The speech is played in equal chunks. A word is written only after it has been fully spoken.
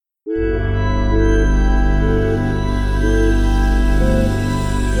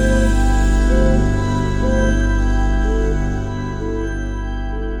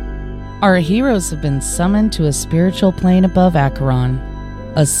Our heroes have been summoned to a spiritual plane above Acheron,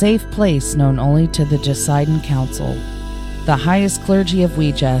 a safe place known only to the Jessidon Council, the highest clergy of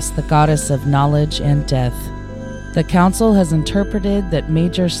Weejas, the goddess of knowledge and death. The council has interpreted that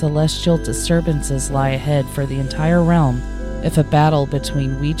major celestial disturbances lie ahead for the entire realm if a battle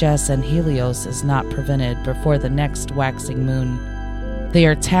between Weejas and Helios is not prevented before the next waxing moon. They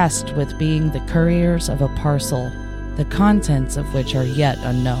are tasked with being the couriers of a parcel, the contents of which are yet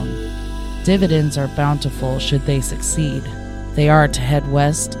unknown. Dividends are bountiful should they succeed. They are to head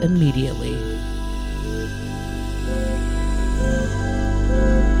west immediately.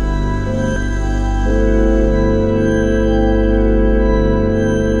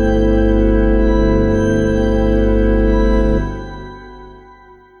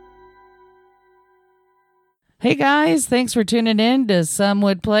 Hey guys, thanks for tuning in to Some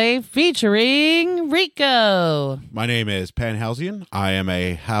Would Play featuring Rico. My name is Pan Halcyon. I am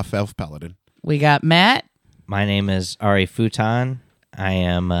a half-elf paladin. We got Matt. My name is Ari Futon. I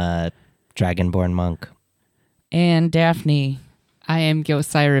am a dragonborn monk. And Daphne. I am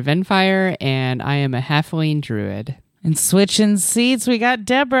Gilcyra Venfire, and I am a halfling druid. And switching seats, we got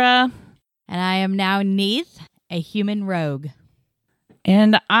Deborah. And I am now Neith, a human rogue.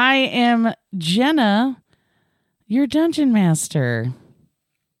 And I am Jenna, your dungeon master.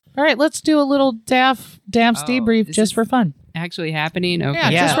 All right, let's do a little Daph's debrief just for fun. Actually happening? Okay.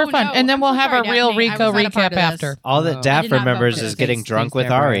 Yeah, just for fun. no. And then we'll have Sorry, a real Daphne. I Rico was not a part recap of this. after. All that I Daph did not vote remembers for is this. getting drunk with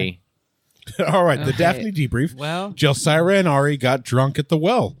Deborah. Ari. All right, the Okay. Daphne debrief. Well, Gilcyra and Ari got drunk at the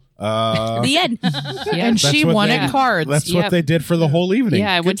well. The end. yeah. And she what won they- at cards. That's Yep. what they did for the whole evening.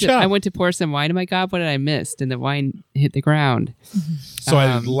 Yeah, I Good went job. to pour some wine. Oh my God, what did I miss? And the wine hit the ground. So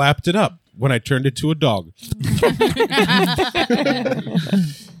I lapped it up when I turned it to a dog.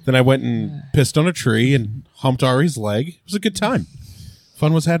 Then I went and pissed on a tree and humped Ari's leg. It was a good time.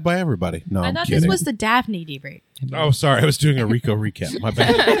 Fun was had by everybody. No, I I'm thought kidding. this was the Daphne debrief. Oh, sorry. I was doing a Rico recap. My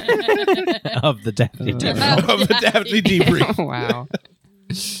bad. Of the Daphne Debrief. Of the Daphne debrief. Oh, wow.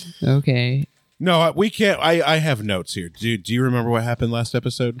 Okay. No, we can't. I have notes here. Do you remember what happened last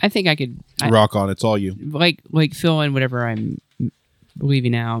episode? I think I could Rock on. It's all you. like fill in whatever I'm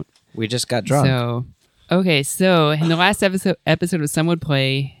leaving out. We just got drunk. So, okay. So in the last episode of Some Would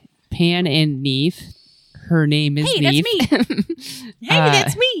Play, Pan and Neith. Her name is Hey, Neith. that's me. Hey,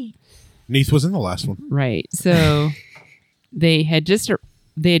 that's me. Neith was in the last one. Right. So they had just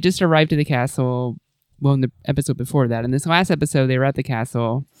arrived at the castle. Well, in the episode before that, in this last episode, they were at the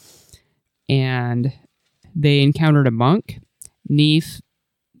castle, and they encountered a monk. Neith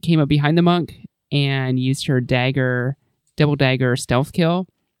came up behind the monk and used her double dagger stealth kill,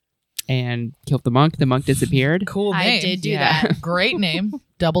 and killed the monk. The monk disappeared. Cool I name. did do Yeah. that. Great name.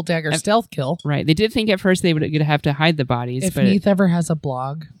 Double dagger stealth kill. Right. They did think at first they would have to hide the bodies, If but Neith ever has a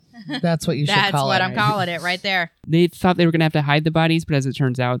blog, that's what you should That's call what it. I'm calling it right there. they thought they were going to have to hide the bodies, but as it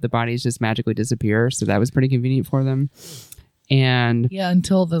turns out, the bodies just magically disappear. So that was pretty convenient for them. And Yeah,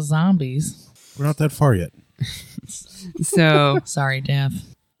 until the zombies. We're not that far yet. so Sorry, Dav.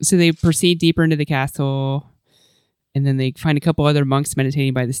 So they proceed deeper into the castle, and then they find a couple other monks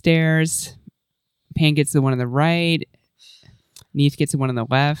meditating by the stairs. Pan gets the one on the right. Neith gets the one on the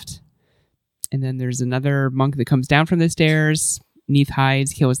left. And then there's another monk that comes down from the stairs. Neith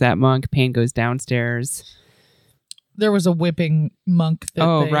hides, kills that monk. Pan goes downstairs. There was a whipping monk. That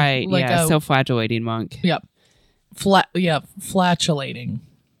Oh, they- right. like Yeah, a- self-flagellating monk. Yep. Flatulating.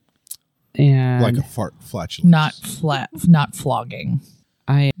 And Like a fart flatulence. Not flogging.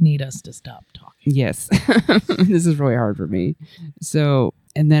 I Need us to stop talking. Yes. This is really hard for me. So,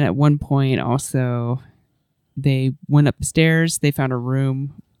 and then at one point also, they went upstairs. They found a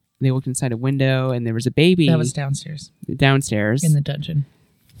room. They looked inside a window, and there was a baby That was downstairs downstairs. in the dungeon.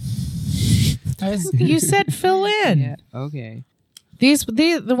 You said fill in. Yeah. Okay.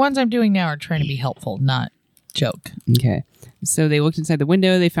 The ones I'm doing now are trying to be helpful, not joke. Okay. So they looked inside the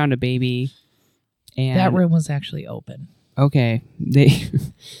window. They found a baby. And That room was actually open. Okay.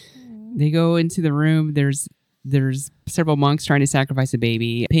 They go into the room. There's several monks trying to sacrifice a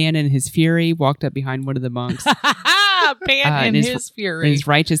baby. Pan in his fury walked up behind one of the monks. Pan in in his- his in fury. his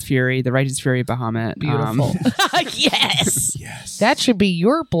righteous fury, the righteous fury of Bahamut. Beautiful. Yes. Yes. That should be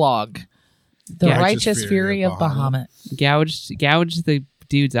your blog. The Yeah. Righteous Fury of Bahamut. Gouged the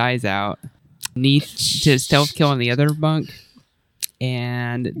dude's eyes out. Neith to stealth kill on the other monk.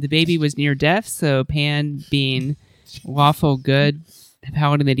 And the baby was near death, so Pan, being lawful good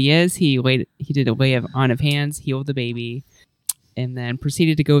paladin that he is, he did a lay on of hands, healed the baby, and then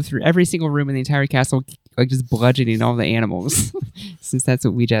proceeded to go through every single room in the entire castle, like just bludgeoning all the animals, since that's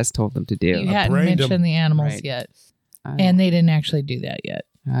what we just told them to do. You hadn't brained 'em. mentioned the animals Right. yet. I And they didn't actually do that yet.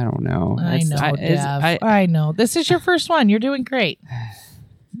 don't know. I know, Dev. I- I know. This is your first one. You're doing great.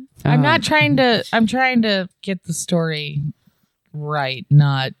 I'm not trying to. I'm trying to get the story right,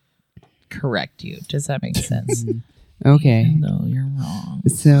 not correct you. Does that make sense? Okay. No, you're wrong.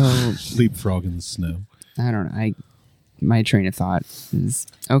 So Leapfrog in the snow. I don't know. My train of thought is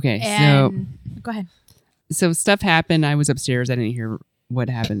okay. And go ahead. So stuff happened. I was upstairs. I didn't hear what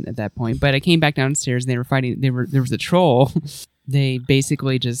happened at that point, but I came back downstairs and they were fighting. There was a troll. They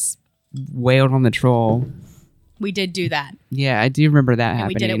basically just wailed on the troll. We did do that. Yeah, I do remember that And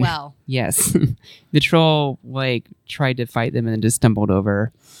happening. we did it well. Yes. The troll tried to fight them and then just stumbled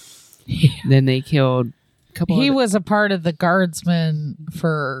over. Then they killed a couple He of was a part of the guardsmen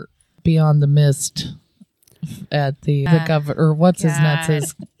for Beyond the Mist at the or what's his God.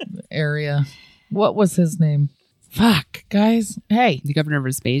 nuts' area. What was his name? Fuck, guys. Hey. the governor of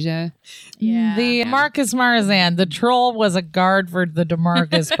Vespasia. Yeah. The Marcus Marzan, the troll was a guard for the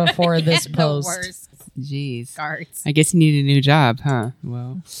Demarcus before this The post. worst Jeez. guards. I guess he needed a new job, huh?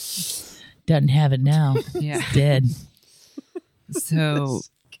 Well, Doesn't have it now. yeah. Dead. So,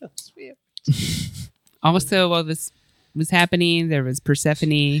 also, while this was happening, there was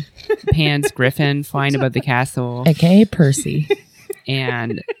Persephone, Pan's griffin, flying above the castle AKA Percy.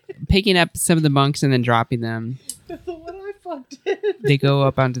 and picking up some of the monks and then dropping them. They go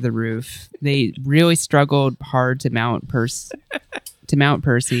up onto the roof. They really struggled hard to mount Percy.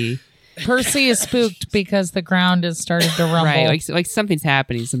 Percy is spooked because the ground has started to rumble. Right, like something's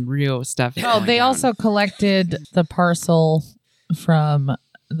happening. Some real stuff. is Oh, going they down. also collected the parcel from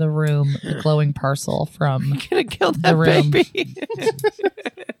the room, the glowing parcel from Gonna kill the that room. baby.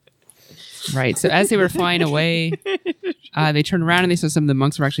 Right. So as they were flying away, they turned around and they saw some of the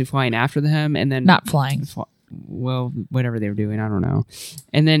monks were actually flying after them, and then Not flying. well, whatever they were doing, I don't know.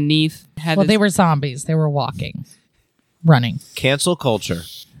 And then Neith had Well, this- they were zombies. They were walking, running. Cancel culture.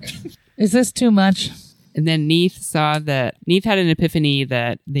 Is this too much? and then Neith saw that Neith had an epiphany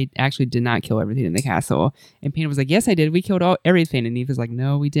that they actually did not kill everything in the castle. And Pan was like, "Yes, I did. We killed everything." And Neith was like,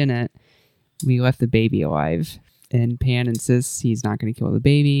 "No, we didn't. We left the baby alive." And Pan insists he's not going to kill the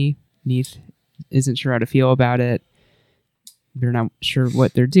baby. Neith isn't sure how to feel about it. They're not sure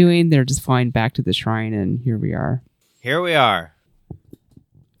what they're doing. They're just flying back to the shrine, and here we are. Here we are.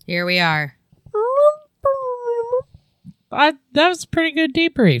 Here we are. That was a pretty good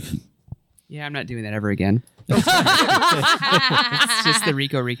debrief. Yeah, I'm not doing that ever again. It's just the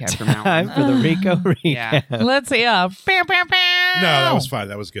Rico recap from now Time on. for the Rico recap. Yeah. Let's see. Bam, bam, bam. No, that was fine.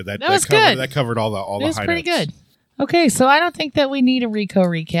 That was good. That was covered, good. That covered all the It high was pretty notes. good. Okay, so I don't think that we need a Rico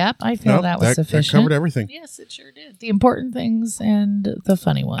recap. I feel No, that was that sufficient. covered everything. Yes, it sure did. The important things and the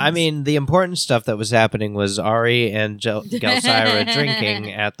funny ones. I mean, the important stuff that was happening was Ari and Gelsira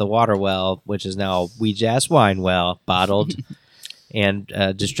drinking at the water well, which is now Ouija wine well, bottled and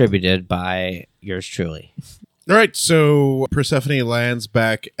distributed by yours truly. All right, so Persephone lands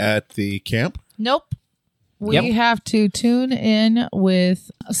back at the camp. Nope. We Yep. have to tune in with.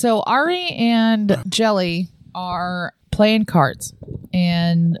 So Ari and Jelly are playing cards,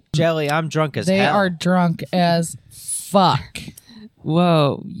 and Jelly, I'm drunk as they hell. are drunk as fuck.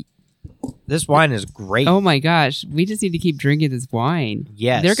 Whoa. This wine is great. Oh my gosh. We just need to keep drinking this wine.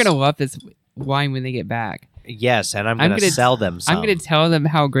 Yes. They're going to love this wine when they get back. Yes, and I'm I'm going to gonna- sell them some. I'm going to tell them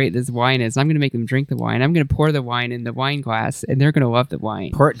how great this wine is. I'm going to make them drink the wine. I'm going to pour the wine in the wine glass, and they're going to love the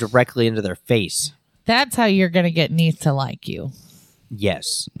wine. pour it directly into their face. That's how you're going to get Neith to like you.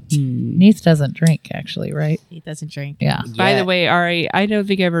 Yes. Neith doesn't drink, actually, right? He doesn't drink. Yeah. By Yeah. the way, Ari, I don't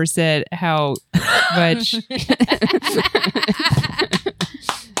think I ever said how much.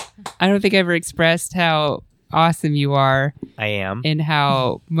 I don't think I ever expressed how awesome you are I am. and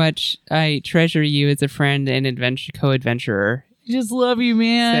how much I treasure you as a friend and co-adventurer. Just love you,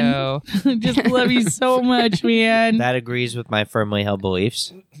 man. So Just love you so much, man. That agrees with my firmly held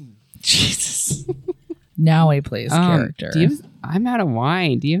beliefs. Jesus. Now he plays character. I'm out of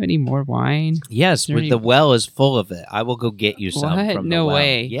wine. Do you have any more wine? Yes, There with you- the well is full of it. I will go get you some What? from No the well.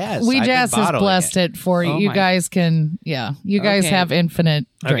 way. Yes. We I've been just has bottling blessed it for you. Oh You my- guys can, you guys Okay. have infinite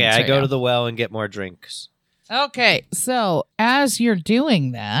Okay, drinks I right go now. to the well and get more drinks. Okay, so as you're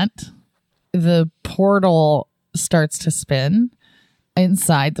doing that, the portal starts to spin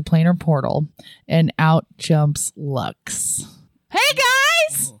inside the planar portal, and out jumps Lux. Hey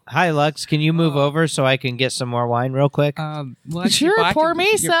guys! Hi, Lux. Can you move over so I can get some more wine real quick? Well, Sure, you're blocking- pour me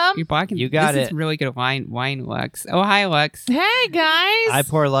you're- some. You're blocking. You got this it. is really good wine, Lux. Oh, hi, Lux. Hey guys! I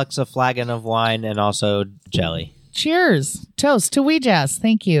pour Lux a flagon of wine and also jelly. Cheers. Toast to Weejass.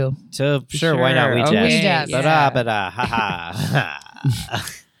 Thank you. So sure, why not? We Sure, okay, just yeah. ba-da, ha ha.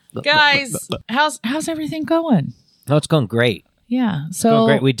 Guys, how's everything going? No, it's going great. Yeah. It's So going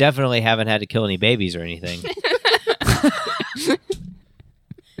great. We definitely haven't had to kill any babies or anything.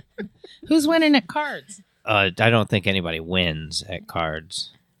 who's winning at cards? I don't think anybody wins at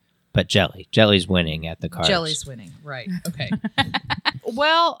cards, but Jelly's winning at the cards. Jelly's winning. Right. Okay.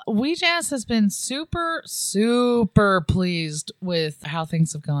 Well, Weejass has been super, super pleased with how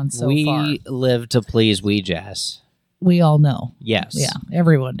things have gone so far. We live to please Weejass. We all know. Yes. Yeah,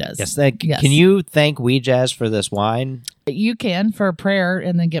 everyone does. Yes. Yes. Can you thank Weejass for this wine? You can for a prayer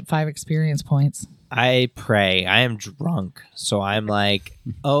and then get 5 experience points. I pray. I am drunk, so I'm like,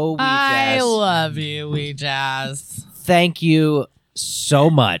 oh, Weejass. I love you, Weejass. Thank you so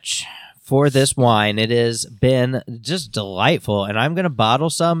much for this wine. It has been just delightful, and I'm going to bottle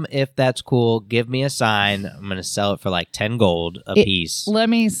some if that's cool. Give me a sign. I'm going to sell it for like 10 gold a piece. Let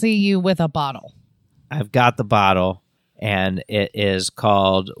me see you with a bottle. I've got the bottle, and it is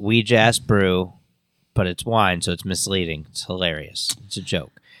called Weejass Brew, but it's wine, so it's misleading. It's hilarious. It's a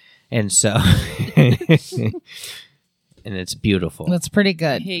joke. And so, and it's beautiful. That's pretty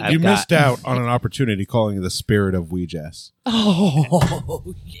good. Hey, I've You got- missed out on an opportunity calling it the spirit of Weejass.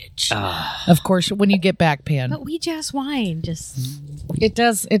 Oh, of course, when you get back, Pan, But we just wine. Just it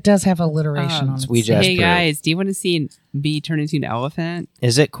does have alliteration on It's it. Weejass hey Brew. guys, do you want to see B turn into an elephant?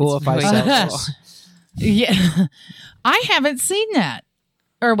 Is it cool if I really sell cool. this? Yeah, I haven't seen that.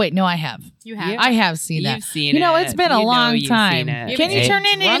 Or wait, no, I have. you have. Yeah. I have seen that. You've seen You know, it. it's been a You know long you've time. seen it. Can you Hey. turn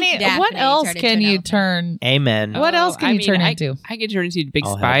into Drunk any? Daphne What else turned can into an you elephant. turn? Amen. What else can you turn into? I could turn into a big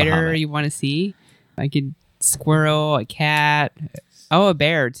I'll have a spider. hummer. You want to see? I could squirrel, a cat. Oh, a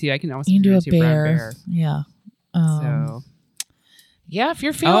bear too. I can also You can turn do a into a brown bear. Yeah. So, Yeah, if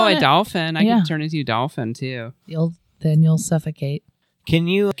you're feeling oh, a it, dolphin. I Yeah. can turn into a dolphin too. you'll suffocate. Can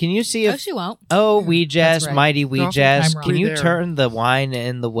you see Oh, if she won't. oh Weejass, That's right. mighty I'm Weejass, wrong. can you There. turn the wine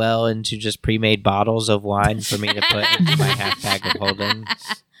in the well into just pre-made bottles of wine for me to put into my half bag of holding?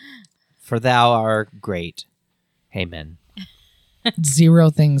 For thou art great. Amen. 0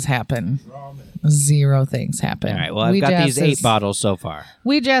 things happen. 0 things happen. All right. Well, I've got these 8 bottles so far.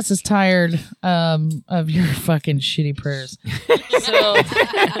 Weejass is tired of your fucking shitty prayers.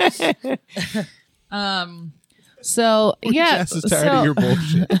 So yeah, Weejass is tired of your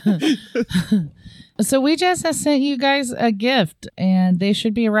bullshit. So Weejass has sent you guys a gift, and they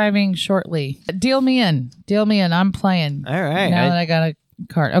should be arriving shortly. Deal me in. I'm playing. All right. Now that I got a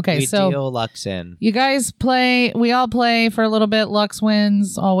card. Okay, we so deal Lux in. you guys play. We all play for a little bit. Lux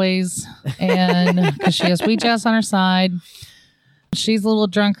wins always, and because she has Weejass on her side, she's a little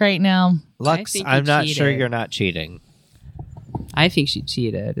drunk right now. Lux, think I'm you not sure cheated. you're not cheating. I think she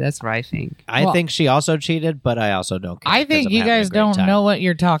cheated. That's what I think. I Well- think she also cheated, but I also don't care. I 'cause think I'm you having a guys great don't time. know what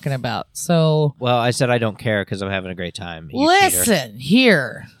you're talking about. So Well, I said I don't care because I'm having a great time. You cheater. listen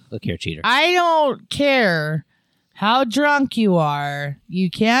here. Look here, cheater. I don't care how drunk you are. You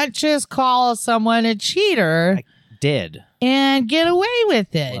can't just call someone a cheater Did. and get away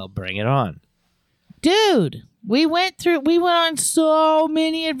with it. Well, bring it on. Dude, we went on so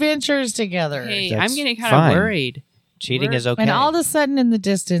many adventures together. Hey, That's I'm getting kind fine. of worried. Cheating is okay. And all of a sudden in the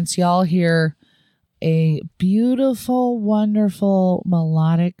distance, y'all hear a beautiful, wonderful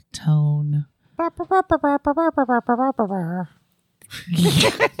melodic tone.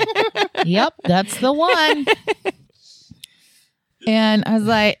 Yep, that's the one. And I was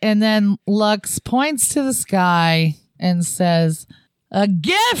like, and then Lux points to the sky and says, "A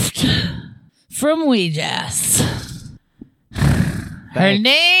gift from Weejass. Her Thanks.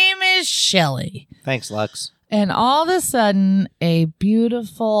 name is Shelly." Thanks, Lux. And all of a sudden, a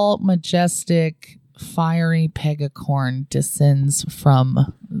beautiful, majestic, fiery pegacorn descends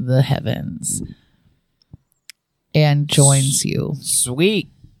from the heavens and joins you.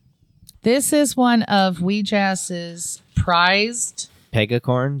 Sweet. This is one of Weejass's prized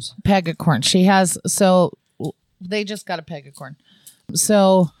Pegacorns. pegacorn. She has, so they just got a pegacorn.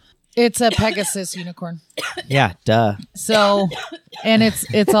 So it's a Pegasus unicorn. Yeah, duh. So, and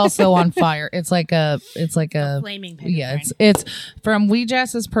it's also on fire. It's like a Flaming pig. yeah, it's from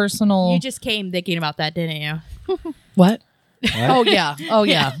Weejass's personal. You just came thinking about that, didn't you? What? Oh yeah.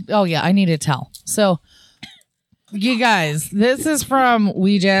 I need a towel. So, you guys, this is from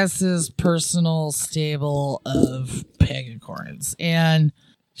Weejass's personal stable of pegacorns, and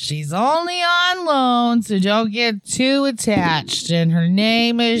she's only on loan, so don't get too attached. And her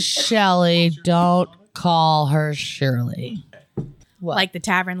name is Shelly. Don't call her Shirley. What? Like the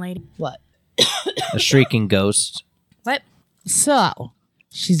tavern lady. What? A shrieking ghost. What? So,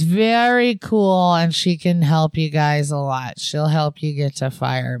 She's very cool, and she can help you guys a lot. She'll help you get to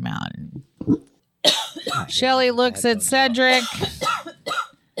Fire Mountain. Shelly looks at Cedric.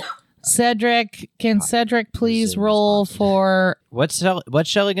 Cedric, can Cedric please roll for... What's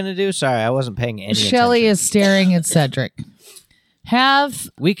Shelly gonna do? Sorry, I wasn't paying any Shelly attention. is staring at Cedric.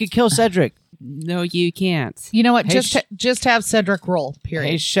 We could kill Cedric. No, you can't. You know what? Hey, Just have Cedric roll, period.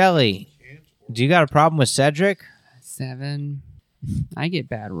 Hey, Shelly, do you got a problem with Cedric? 7. I get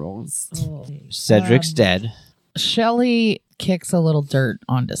bad rolls. Cedric's dead. Shelly kicks a little dirt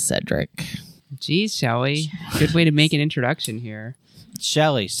onto Cedric. Geez, Shelly. Good way to make an introduction here.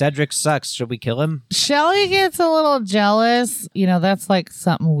 Shelly, Cedric sucks. Should we kill him? Shelly gets a little jealous. You know, that's like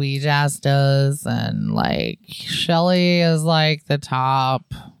something Weejas does. And like, Shelly is like the top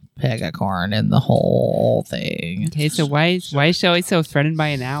pegacorn in the whole thing. Okay, so why is Shelly so threatened by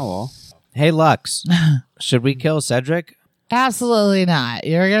an owl? Hey, Lux, should we kill Cedric? Absolutely not.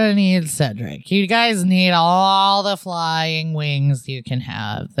 You're going to need Cedric. You guys need all the flying wings you can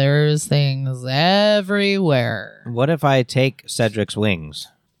have. There's things everywhere. What if I take Cedric's wings?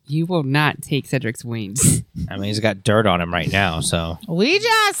 You will not take Cedric's wings. I mean, he's got dirt on him right now, so... We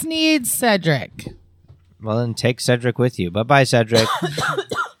just need Cedric. Well, then take Cedric with you. Bye-bye, Cedric.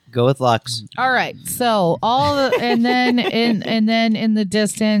 Go with Lux. All right. So and then in the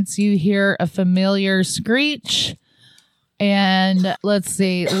distance you hear a familiar screech. And let's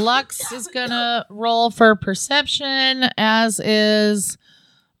see. Lux is gonna roll for perception, as is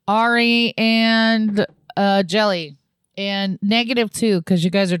Ari and Jelly. And -2 because you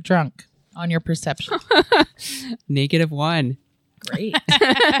guys are drunk on your perception. -1. Great.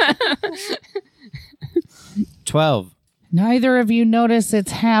 12. Neither of you notice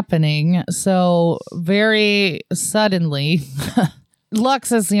it's happening, so very suddenly,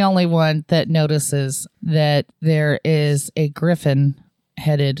 Lux is the only one that notices that there is a griffin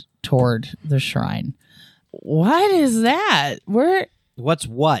headed toward the shrine. What is that? Where What's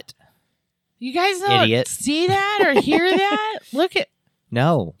what? you guys don't Idiot. see that or hear that? Look at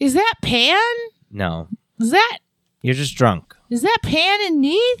No. is that Pan? No. Is that You're just drunk. Pan and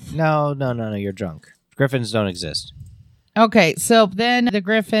Neath? No, you're drunk. Griffins don't exist. Okay, so then the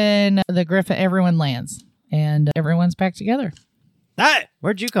griffin, everyone lands and everyone's back together. Hey,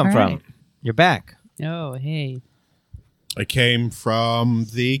 where'd you come All from? right. You're back. Oh, hey. I came from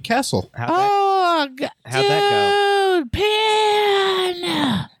the castle. How'd How'd that dude,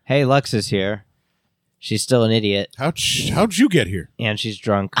 Pan! Hey, Lux is here. She's still an idiot, How'd you get here? and she's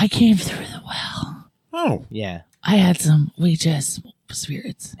drunk. I came through the well. Oh, Yeah. I had some Ouija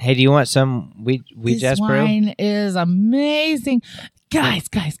spirits. Hey, do you want some Ouija This brew? wine is amazing. Guys.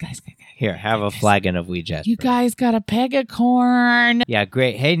 Here, have a flagon of Ouija. You guys got a pegacorn. Yeah,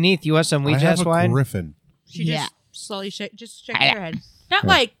 great. Hey, Neath, you want some I Ouija have a wine? griffin. She Yeah. just slowly shake your head. Not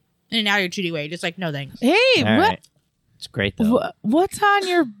like in an attitude way, just like no thanks. Hey, All what? right. It's great though. What's on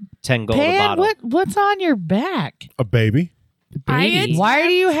your 10 gold a Pan? bottle. What's on your back? A baby. Baby. Why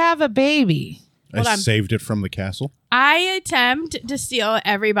do you have a baby? Hold I on. saved it from the castle. I attempt to steal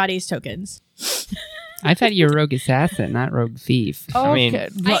everybody's tokens. I thought you were rogue assassin, not rogue thief. I mean- Okay.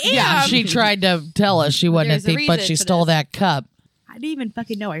 Well, yeah, am. she tried to tell us she wasn't a There's a thief, but reason she for stole this. that cup. I didn't even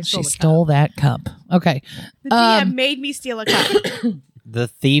fucking know I She stole the stole that cup. Okay. cup. The DM made me steal a cup. The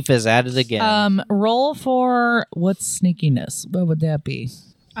thief is at it again. Roll for what's sneakiness? What would that be?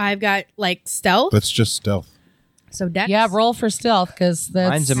 I've got like stealth. That's just stealth. So dex. Yeah, roll for stealth because that's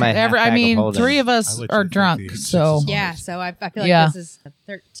Mine's in my half bag I of mean, holding. 3 of I us let are you think drunk, the so six is Yeah, so I feel like Yeah. this is a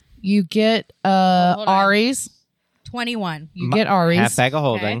 13. you get hold on. Ari's. 21. You get Ari's. Half bag of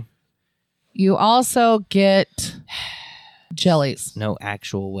holding. Okay. You also get Jellies. No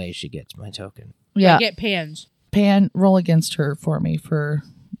actual way she gets my token. Yeah, I get pans. Pan, roll against her for me for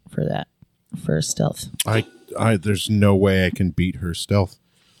that for stealth. There's no way I can beat her stealth.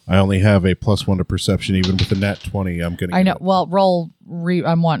 I only have a +1 to perception, even with a nat 20. I'm gonna. I get know. it. Well,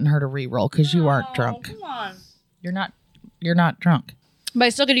 I'm wanting her to re-roll because you aren't drunk. Come on. You're not drunk. But I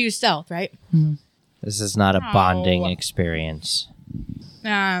still get to use stealth, right? This is not a bonding experience.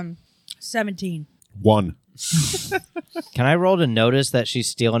 17. 1. Can I roll to notice that she's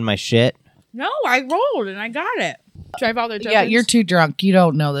stealing my shit? No, I rolled and I got it. Do I have all their tokens? Yeah, you're too drunk. You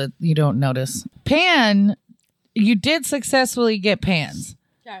don't know that. You don't notice. Pan, you did successfully get Pans,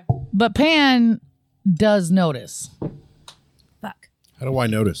 Okay. but Pan does notice Fuck. How do I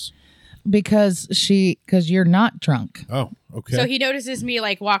notice? because you're not drunk. Oh, okay. So he notices me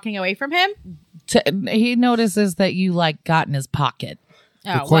like walking away from him. He notices that you like got in his pocket.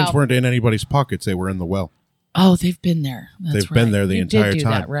 Oh, the coins well. weren't in anybody's pockets; they were in the well. Oh, they've been there. That's They've been there the You entire did do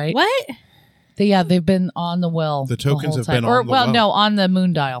time. that, right? What? They've been on the well. The tokens whole have time. been on the well. No, on the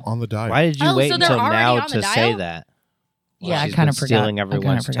moon dial. On the dial. Why did you Oh, wait so they're until already now on the to dial? say that? Yeah, I She's kind been of forgot. stealing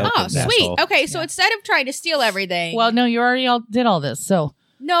everyone's forgot. tokens. Oh, sweet. asshole. Okay, so instead of trying to steal everything, Well, no, you already did all this. So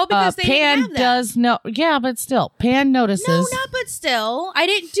no, because they Pan didn't have that. does know. Yeah, but still, Pan notices. No, not but still, I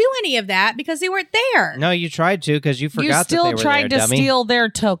didn't do any of that because they weren't there. No, you tried to because you forgot you that still they were tried there, to dummy. steal their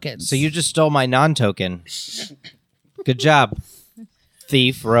tokens. So you just stole my non-token. Good job,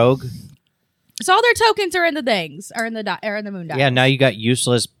 thief, rogue. So all their tokens are in the things, are in the moon dial. Yeah, now you got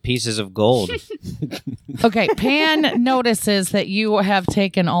useless pieces of gold. Okay, Pan notices that you have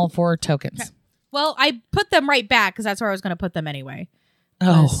taken all 4 tokens. Well, I put them right back because that's where I was going to put them anyway.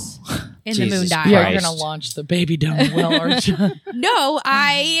 Oh, In the moon Jesus dial. Christ. yeah, you're gonna launch the baby down the well, aren't you? No,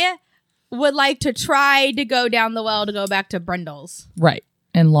 I would like to try to go down the well to go back to Brindle's. Right,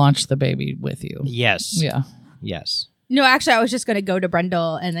 and launch the baby with you. Yes. Yeah, Yes. No, actually, I was just going to go to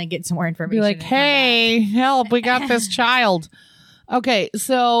Brindle and then get some more information. be like, and come back. hey, help, we got this child. Okay,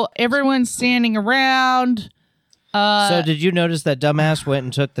 so everyone's standing around. So did you notice that dumbass went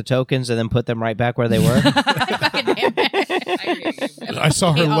and took the tokens and then put them right back where they were? Fucking damn it. I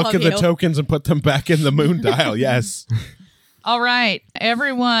saw her Hey, all look of at the you. tokens and put them back in the moon dial. Yes. All right,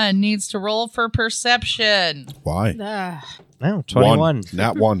 everyone needs to roll for perception. Why? Ugh. No, 21.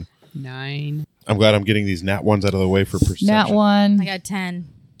 Nat 1. 9. I'm glad I'm getting these nat 1s out of the way for perception. Nat I 1, got 10.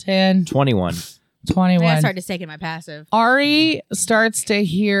 10, 21. I got to 21. start just taking my passive. Ari starts to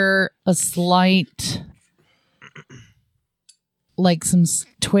hear a slight, like some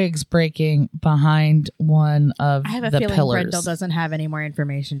twigs breaking behind one of I have a the feeling pillars. Brindle doesn't have any more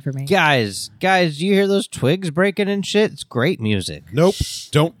information for me. Guys, do you hear those twigs breaking and shit? It's great music. Nope.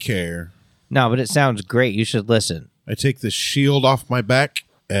 Don't care. No, but it sounds great. You should listen. I take the shield off my back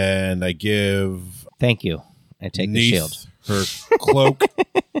and I give Thank you. I take the Neith shield. her cloak.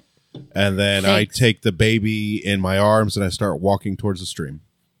 And then Thanks. I take the baby in my arms and I start walking towards the stream.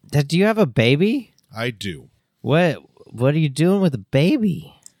 Do you have a baby? I do. What are you doing with a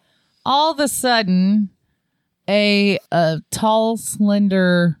baby? All of a sudden, a tall,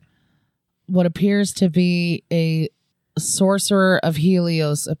 slender, what appears to be a sorcerer of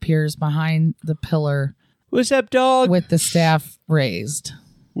Helios appears behind the pillar What's up, dog? with the staff raised.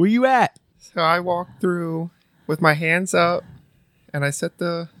 Where you at? So I walk through with my hands up and I set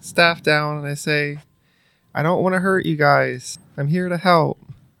the staff down and I say, I don't want to hurt you guys. I'm here to help.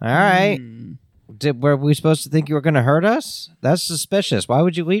 All right. Were we supposed to think you were going to hurt us? That's suspicious. Why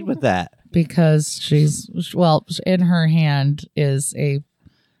would you lead with that? Because in her hand is a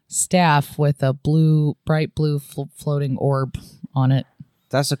staff with a bright blue floating orb on it.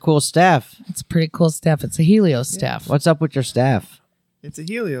 That's a cool staff. It's a pretty cool staff. It's a Helios staff. What's up with your staff? It's a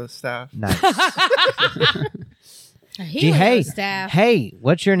Helios staff. Nice. Hey, staff. Hey,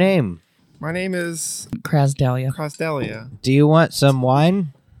 what's your name? My name is Krasdalia. Crosdelia. Do you want some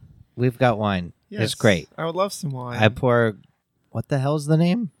wine? We've got wine. It's great. I would love some wine. I pour. What the hell's the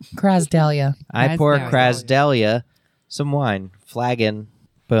name? Krasdalia. I pour Krasdelia. Krasdelia some wine. Flagon.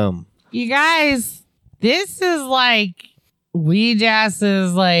 Boom. You guys, this is like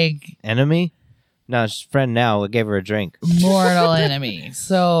Weejass's like Enemy? No, she's friend now. We gave her a drink. mortal enemy.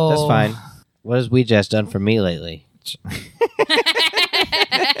 So That's fine. What has we just done for me lately?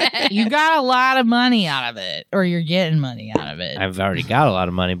 You got a lot of money out of it, or you're getting money out of it. I've already got a lot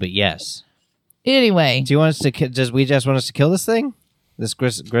of money, but yes. Anyway, Do you want us to? Does we just want us to kill this thing? This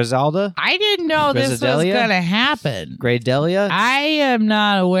Griselda? I didn't know this was Grisadelia? going to happen. Greydelia? I am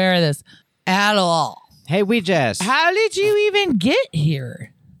not aware of this at all. Hey, we just. How did you even get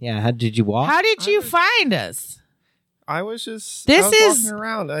here? Yeah, how did you walk? How did you find us? I was just This I was is- walking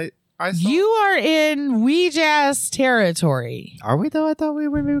around. I saw, You are in Weejass territory. Are we though? I thought we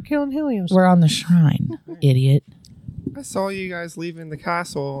were maybe killing Helios. We're on the shrine, idiot. I saw you guys leaving the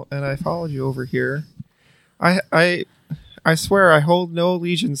castle and I followed you over here. I swear I hold no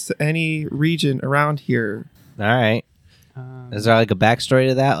allegiance to any region around here. All right. Is there like a backstory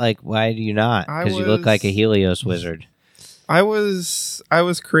to that? Like, why do you not? I Because you look was- like a Helios wizard. I was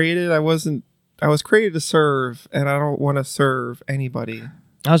created. I was created to serve, and I don't want to serve anybody.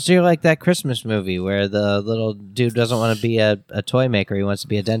 Oh, so you're like that Christmas movie where the little dude doesn't want to be a toy maker. He wants to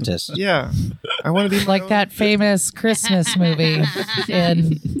be a dentist. Yeah, I want to be my Like own- that famous Christmas movie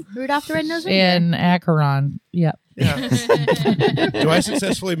in Rudolph the Red-Nosed Reindeer. in Acheron. Yep. Yeah. Do I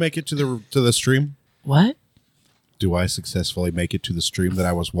successfully make it to the stream? What? Do I successfully make it to the stream that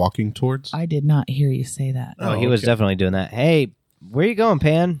I was walking towards? I did not hear you say that. Oh, he was okay. definitely doing that. Hey, where you going,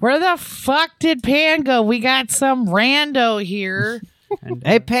 Pan? Where the fuck did Pan go? We got some rando here.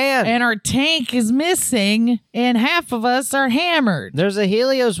 Hey, Pan. And our tank is missing, and half of us are hammered. There's a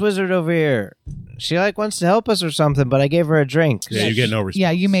Helios wizard over here. She wants to help us or something, but I gave her a drink. Yeah, you get no response.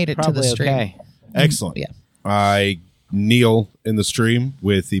 Yeah, you made it Probably to the stream. okay. Excellent. Yeah. I kneel in the stream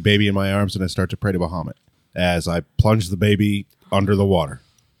with the baby in my arms and I start to pray to Bahamut as I plunge the baby under the water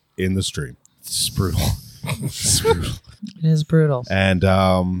in the stream. It's brutal. It's brutal. It is brutal. And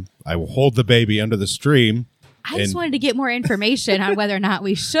I will hold the baby under the stream I just And- wanted to get more information on whether or not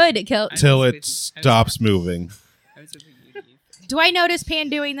we should kill. till it stops moving. Do I notice Pan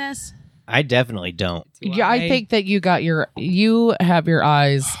doing this? I definitely don't. Yeah, I think that you have your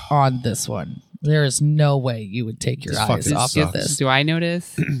eyes on this one. There is no way you would take your This eyes fucking off sucks. of this. Do I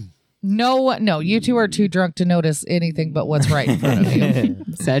notice? No, you two are too drunk to notice anything but what's right in front of you.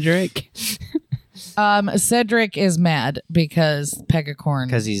 Cedric? Cedric is mad because Pegacorn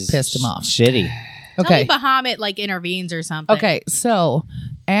Because he's pissed him off. Shitty. Okay. Tell me Bahamut intervenes or something. Okay, so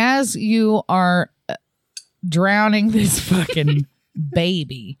as you are drowning this fucking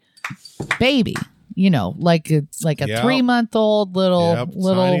baby, like it's like a Yep. 3-month-old little Yep,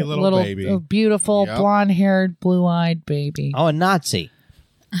 tiny little baby. beautiful Yep. blonde-haired, blue-eyed baby. Oh, a Nazi.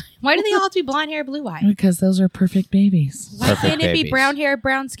 Why do they all have to be blonde hair, blue eyed? Because those are perfect babies. Why Perfect can't it be babies. brown hair,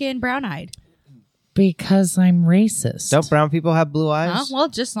 brown skin, brown eyed? Because I'm racist. Don't brown people have blue eyes? Oh, well,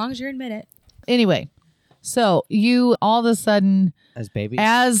 just as long as you admit it. Anyway, so you all of a sudden, As babies?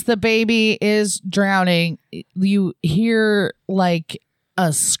 as the baby is drowning, you hear like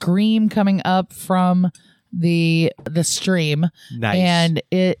a scream coming up from the stream, Nice. and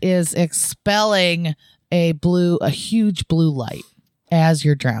it is expelling a huge blue light as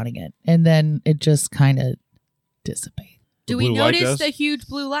you're drowning it, and then it just kind of dissipates. Do The we blue light notice does? the huge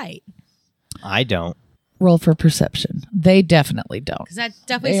blue light? I don't. Roll for perception. They definitely don't. Because that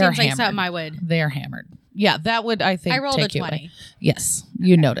definitely They are seems like hammered. something I would. They're hammered. Yeah, that would, I think, I rolled a take you away. 20. Yes,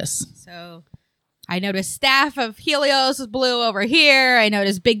 you notice. So I noticed staff of Helios is blue over here. I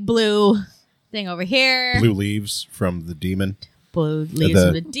noticed big blue thing over here. Blue leaves from the demon. Blue leaves the-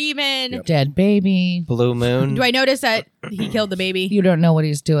 of the demon. Yep. Dead baby. Blue moon. Do I notice that he killed the baby? You don't know what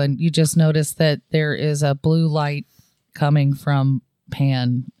he's doing. You just notice that there is a blue light coming from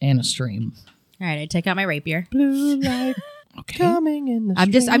Pan and a stream. All right, I take out my rapier. Blue light Okay. coming in the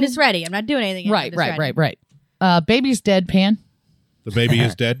I'm just ready. I'm not doing anything. yet. I'm Right, just ready. right. Baby's dead, Pan. The baby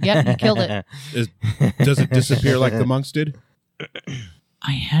is dead. Yep, you killed it. Does it disappear like the monks did?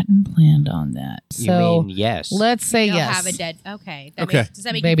 I hadn't planned on that. You So mean yes. let's say Don't yes. have a dead. Okay. Okay. Does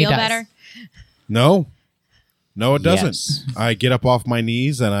that make Baby you feel dies. better? No. No, it doesn't. Yes. I get up off my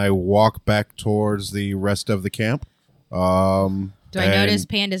knees and I walk back towards the rest of the camp. Do I notice and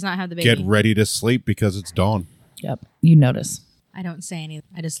Pan does not have the baby? Get ready to sleep because it's dawn. Yep, you notice. I don't say anything.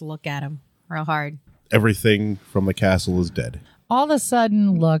 I just look at him real hard. Everything from the castle is dead. All of a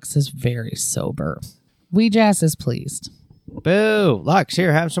sudden, Lux is very sober. Weejass is pleased. Boo. Lux,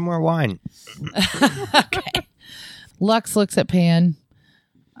 here, have some more wine. Lux looks at Pan.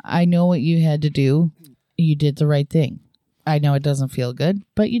 I know what you had to do. You did the right thing. I know it doesn't feel good,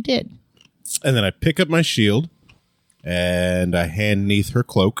 but you did. And then I pick up my shield and I hand Neath her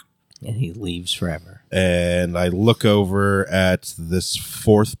cloak. And he leaves forever. And I look over at this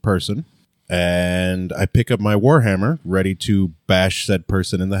fourth person and I pick up my warhammer, ready to bash said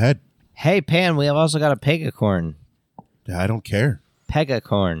person in the head. Hey, Pan, we have also got a pegacorn. I don't care.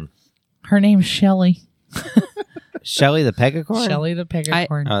 Pegacorn. Her name's Shelly. Shelly the pegacorn? Shelly the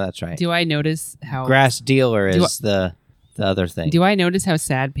Pegacorn. Oh, that's right. Do I notice how Grass dealer Do is the other thing. Do I notice how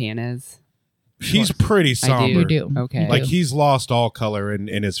sad Pan is? He's pretty somber. You do. Okay. Like he's lost all color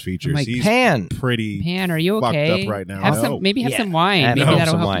in his features. I'm like, He's Pan. pretty Pan, are you fucked okay? up right now. Have No. some, maybe have Yeah. some wine. Have Maybe that'll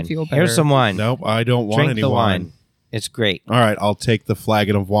some help wine. you feel better. Here's some wine. Nope, I don't want Drink any the wine. wine. It's great. All right, I'll take the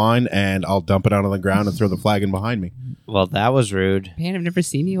flagon of wine and I'll dump it out on the ground and throw the flagon behind me. Well, that was rude. Pan, I've never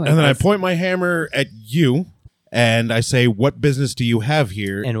seen you like And then I this. point my hammer at you and I say, "What business do you have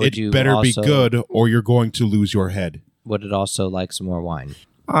here? And would it you better be also- good or you're going to lose your head." Would it also like some more wine?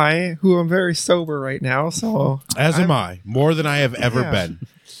 Who am very sober right now, so As am I, more than I have ever Yeah.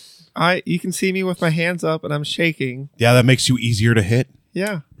 been. you can see me with my hands up and I'm shaking. Yeah, that makes you easier to hit.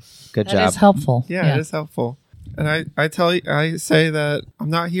 Yeah. Good That job. is helpful. Yeah, it is helpful. And I say that I'm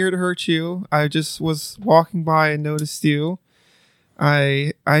not here to hurt you. I just was walking by and noticed you.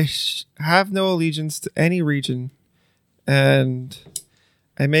 I have no allegiance to any region, and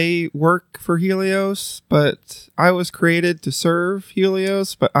I may work for Helios, but I was created to serve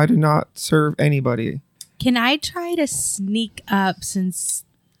Helios, but I do not serve anybody. Can I try to sneak up since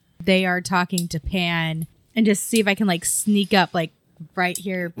they are talking to Pan and just see if I can like sneak up like right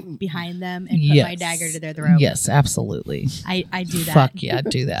here behind them and put my Yes. dagger to their throat. Yes, absolutely. I do that. Fuck yeah,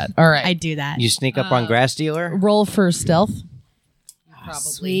 do that. All right. I do that. You sneak up on Grass Dealer? Roll for stealth.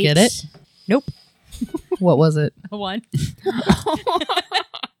 Probably Get it? Nope. What was it? A 1.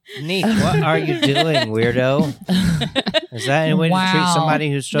 Neat. What are you doing, weirdo? Is that any way to treat Wow. somebody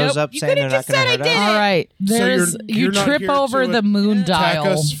who shows Nope. up You saying they're could've not just going to said hurt I us? did. All right. There's you're you not trip here over to the moon attack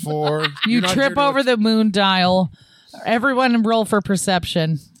dial. us for You you're not here trip to over the moon dial. Everyone roll for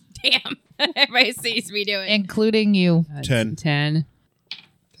perception, Damn. Everybody sees me do it. including you. 10. 10.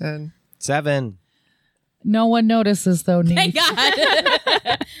 10. 7. No one notices though. Thank Neith.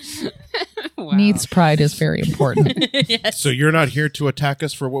 God. Wow. Neith's pride is very important. Yes. So you're not here to attack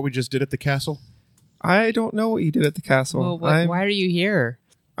us for what we just did at the castle? I don't know what you did at the castle. Well, why are you here?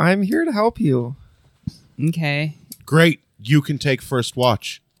 I'm here to help you. Okay. Great. You can take first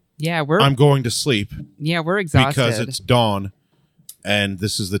watch. Yeah, we're I'm going to sleep we're exhausted. because it's dawn and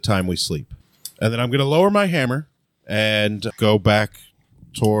this is the time we sleep. And then I'm going to lower my hammer and go back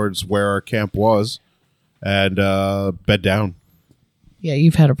towards where our camp was and bed down. Yeah,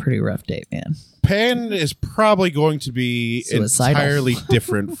 you've had a pretty rough day, man. Pan is probably going to be Suicidal. entirely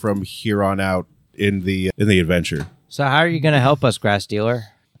different from here on out in the adventure. So how are you going to help us, Grass Dealer?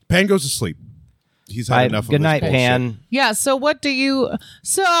 Pan goes to sleep. He's had Bye. enough Good of this night, bullshit. Pan. Yeah, so what do you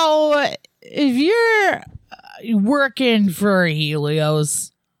so if you're working for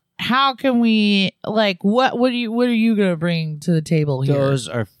Helios, how can we what are you going to bring to the table here? Those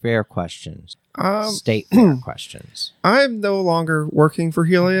are fair questions. Um, State fair questions. I'm no longer working for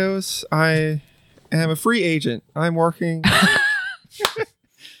Helios. I am a free agent. I'm working.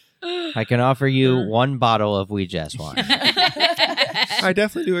 I can offer you 1 bottle of Ouija's wine. I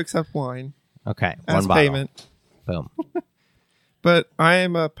definitely do accept wine Okay, as 1 bottle. payment. Boom. But I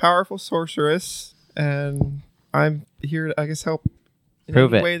am a powerful sorceress, and I'm here to, I guess, help in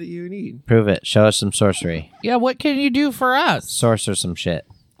Prove any it. way that you need. Prove it. Show us some sorcery. Yeah, what can you do for us? Sorcerer some shit.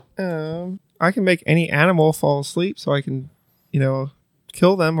 I can make any animal fall asleep, so I can,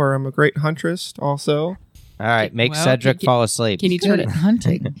 kill them. Or I'm a great huntress, also. All right, make Well, Cedric can- fall asleep. Can you Good turn at it?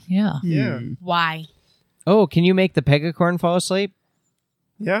 hunting. Yeah. Yeah, Why? Oh, can you make the pegacorn fall asleep?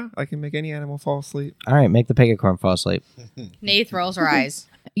 yeah, I can make any animal fall asleep. All right, make the pegacorn fall asleep. Nath rolls her eyes.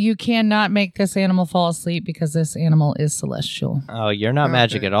 You cannot make this animal fall asleep because this animal is celestial. Oh, you're not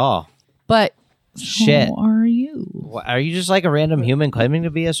magic at all. But Shit. who are you? What, are you just like a random human claiming to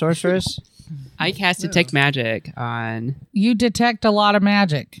be a sorceress? I cast detect magic on. You detect a lot of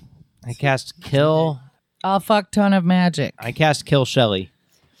magic. I cast kill. A fuck ton of magic. I cast kill Shelly.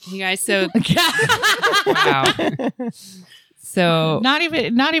 You guys, so wow. So Not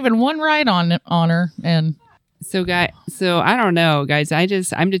even one right on her. And so I don't know, guys.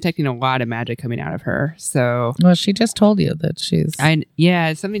 I'm detecting a lot of magic coming out of her. So well, she just told you that she's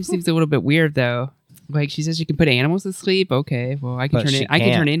something seems a little bit weird though. Like she says she can put animals to sleep. Okay, well I can But she I can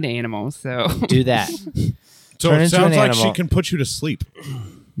can't. turn into animals. So Do that. So Turn it into sounds an like she animal. can put you to sleep.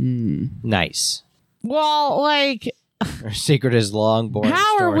 Nice. well, like Her secret is long, boring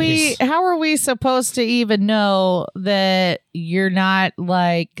how are we supposed to even know that you're not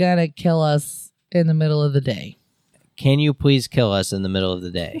like gonna kill us in the middle of the day? Can you please kill us in the middle of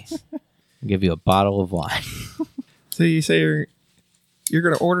the day? I'll give you a bottle of wine. So you say you're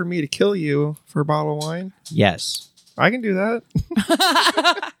going to order me to kill you for a bottle of wine? Yes. I can do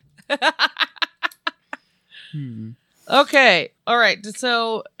that. Okay. All right.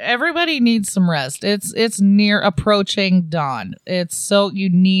 So everybody needs some rest. It's near approaching dawn. It's so you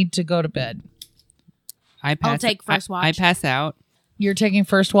need to go to bed. I pass. I'll take first watch. I pass out. You're taking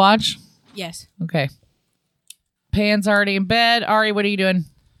first watch? Yes. Okay. Pan's already in bed. Ari, what are you doing?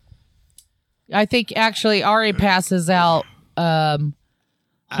 I think actually Ari passes out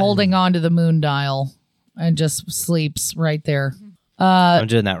holding on to the moon dial and just sleeps right there. I'm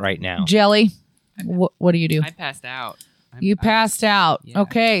doing that right now. Jelly, what do you do? I passed out. You passed out. Yeah.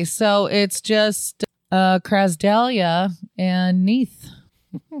 Okay, so it's just Krasdelia and Neith.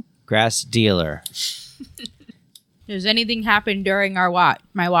 Grass dealer. Does anything happen during my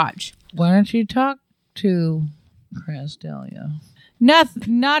watch? Why don't you talk to Krasdelia?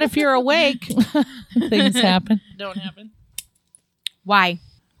 Not if you're awake. Things happen. Don't happen. Why?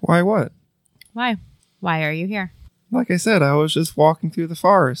 Why what? Why? Why are you here? Like I said, I was just walking through the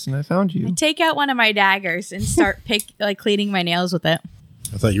forest and I found I you. take out one of my daggers and start cleaning my nails with it.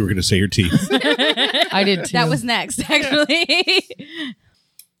 I thought you were going to say your teeth. I did too. That was next, actually.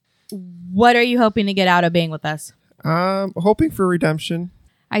 What are you hoping to get out of being with us? Hoping for redemption.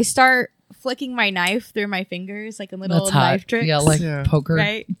 I start flicking my knife through my fingers, like a little That's hot. knife trick. Yeah, like Yeah. poker,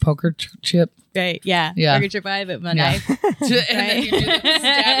 Right? poker chip. Right, yeah. Yeah. Poker chip vibe with my Yeah. knife. And then you do the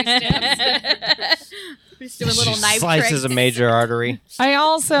stabby stabs. Just doing little She knife slices tricks. a major artery. I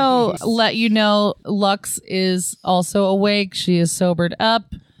also let you know Lux is also awake. She is sobered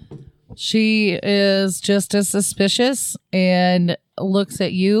up. She is just as suspicious and looks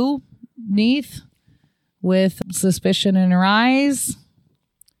at you, Neith, with suspicion in her eyes.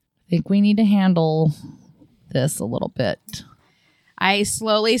 I think we need to handle this a little bit. I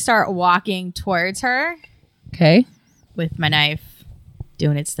slowly start walking towards her Okay. with my knife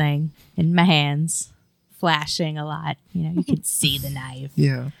doing its thing in my hands, flashing a lot. You know, you can see the knife.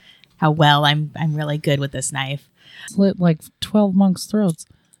 Yeah. How well I'm really good with this knife. Slit like 12 monks' throats.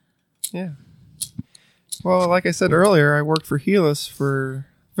 Yeah. Well, like I said earlier, I worked for Helios for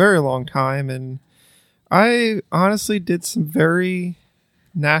a very long time, and I honestly did some very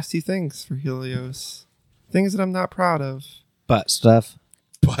nasty things for Helios. Things that I'm not proud of. Butt stuff.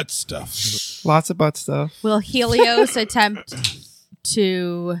 Butt stuff. Lots of butt stuff. Will Helios attempt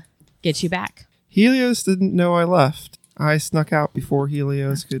to get you back? Helios didn't know I left. I snuck out before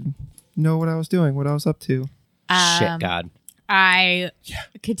Helios could know what I was doing, what I was up to. Shit, God. I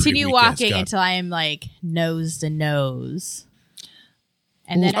continue pretty weak-ass walking God. until I am like nose to nose.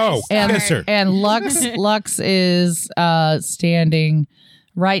 And then Oh, I And, Yes, sir. and Lux is standing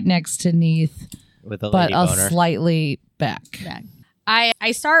right next to Neith, With a but lady a boner. slightly back.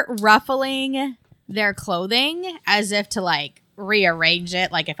 I start ruffling their clothing as if to like rearrange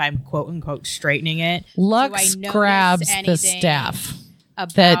it, like if I'm quote unquote straightening it. Lux notice grabs the anything staff.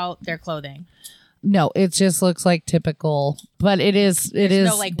 about their clothing. No, it just looks like typical, but it is There's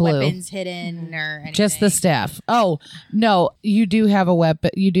no like blue. weapons hidden or anything. Just the staff. Oh, no, you do have a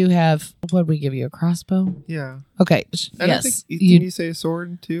weapon. You do have, what did we give you, a crossbow? Yeah. Okay, And I yes. think, can you say a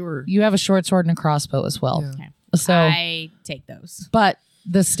sword too? Or You have a short sword and a crossbow as well. Yeah. Okay. So, I take those. but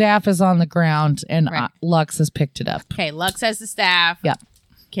the staff is on the ground and Right. Lux has picked it up. Okay, Lux has the staff. Yep.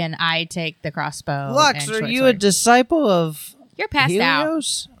 Can I take the crossbow? Lux, and are short you a sword? disciple of You're passed out.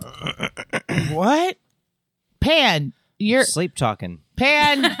 Helios? What? Pan, you're Sleep talking.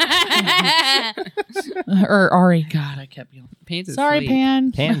 Pan or Ari. God, I kept you. Pain's Sorry, asleep.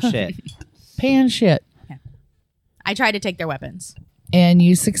 Pan. Pan shit. Pan shit. I try to take their weapons. And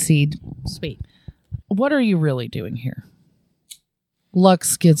you succeed. Sweet. What are you really doing here?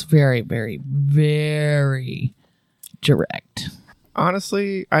 Lux gets very, very, very direct.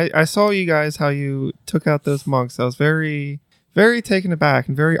 honestly, I saw you guys how you took out those monks. I was very, very taken aback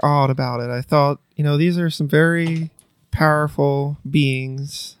and very awed about it. I thought, these are some very powerful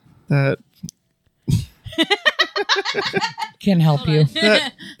beings that Can help you.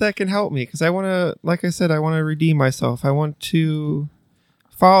 that can help me, because I want to, like I said, I want to redeem myself. I want to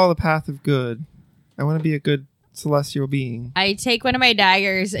follow the path of good. I want to be a good celestial being. I take one of my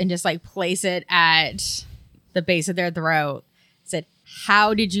daggers and just like place it at the base of their throat. Said,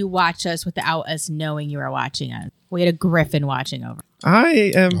 "How did you watch us without us knowing you were watching us? We had a griffin watching over."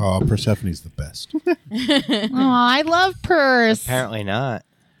 I am Oh, Persephone's the best. Oh, I love purse. Apparently not.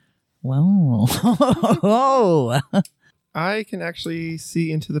 Whoa. I can actually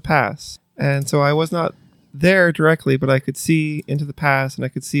see into the past. And so I was not there directly, but I could see into the past, and I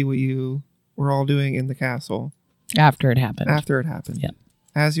could see what you were all doing in the castle After it happened. after it happened. Yep.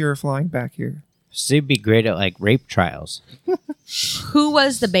 As you were flying back here. She'd be great at like rape trials. Who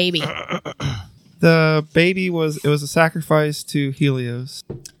was the baby? The baby was a sacrifice to Helios.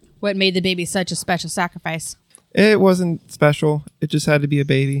 What made the baby such a special sacrifice? It wasn't special. It just had to be a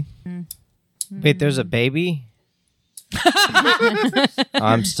baby. Wait, there's a baby?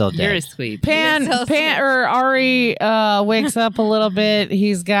 I'm still You're dead. asleep. Pan or Ari wakes up a little bit.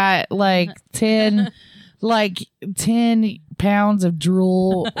 He's got like 10 pounds of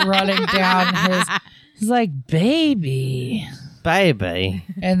drool running down his. He's like, baby. Baby.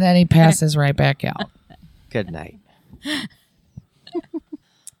 And then he passes right back out. Good night.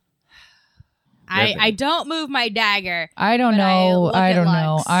 I don't move my dagger. I don't But I know. look I at don't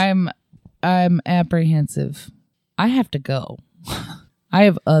know. Lux. I'm apprehensive. I have to go. I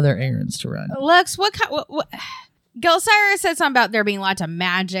have other errands to run. Lux, what Gelsira said something about there being lots of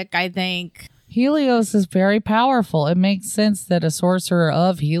magic, I think. Helios is very powerful. It makes sense that a sorcerer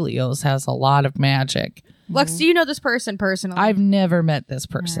of Helios has a lot of magic. Lux, do you know this person personally? I've never met this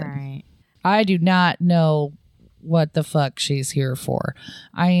person. All right. I do not know what the fuck she's here for.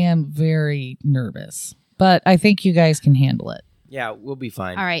 I am very nervous, but I think you guys can handle it. Yeah, we'll be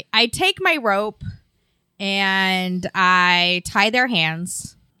fine. All right. I take my rope and I tie their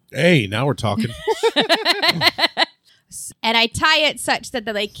hands. Hey, now we're talking. And I tie it such that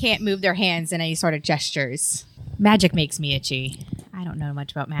they can't move their hands in any sort of gestures. Magic makes me itchy. I don't know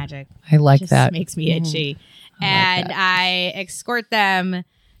much about magic. I like Just that. makes me itchy. And I escort them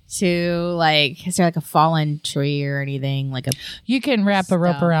to, like, is there like a fallen tree or anything? Like a You can wrap a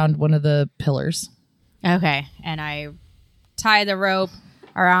rope Stop. around one of the pillars. Okay. And I tie the rope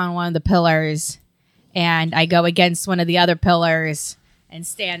around one of the pillars and I go against one of the other pillars and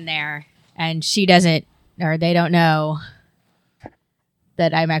stand there. And she doesn't, or they don't know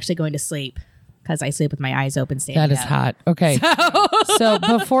that I'm actually going to sleep because I sleep with my eyes open standing That is up. hot. Okay. So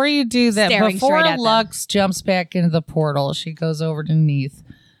before you do that, Staring before straight at them. Lux jumps back into the portal, she goes over to Neath,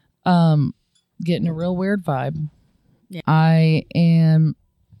 getting a real weird vibe. Yeah. I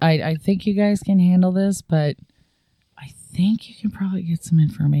think you guys can handle this, but I think you can probably get some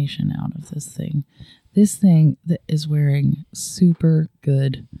information out of this thing. This thing that is wearing super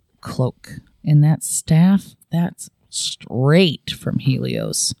good cloak, and that staff, that's straight from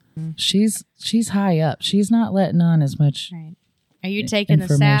Helios. She's high up. She's not letting on as much. Right. Are you taking the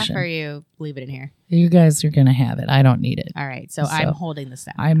staff Information. or you leave it in here? You guys are gonna have it. I don't need it. All right. So So, I'm holding the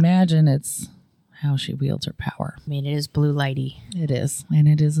staff. I imagine it's how she wields her power. I mean, it is blue lighty. It is, and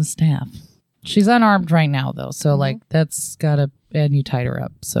it is a staff. She's unarmed right now, though, so like that's gotta. And you tied her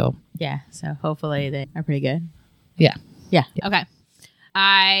up, so Yeah. So hopefully they are pretty good. yeah. Yeah. Okay.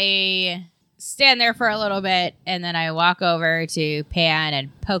 I stand there for a little bit and then I walk over to Pan and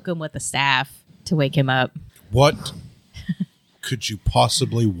poke him with the staff to wake him up. What could you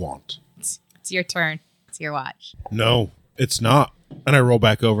possibly want? It's your turn. It's your watch. No, it's not. And I roll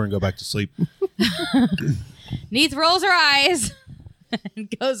back over and go back to sleep. Neath rolls her eyes and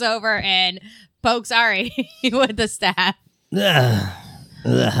goes over and pokes Ari with the staff.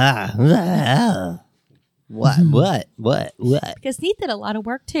 What? Because Neath did a lot of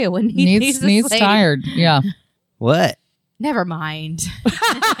work too. When Needs asleep. tired. Yeah. What? Never mind.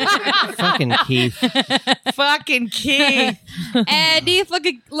 Fucking Keith. Fucking Keith. And Neath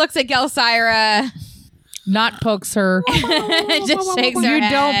looks at Gelsira Not pokes her. and just shakes her You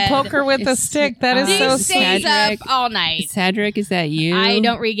don't head. poke her with a stick. That is He so stays sweet. up all night. Cedric, is that you? I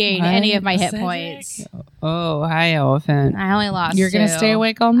don't regain What? any of my hit Cedric? points. Oh, hi, elephant. I only lost You're gonna 2. stay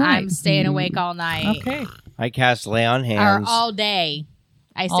awake all night. I'm staying awake all night. Okay. I cast Lay on Or Hands. all day.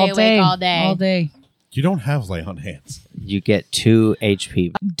 I stay All awake day. all day. All day. You don't have lay on hands. You get 2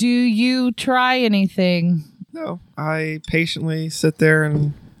 HP. Do you try anything? No, I patiently sit there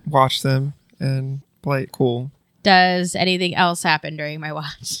and watch them and play it cool. Does anything else happen during my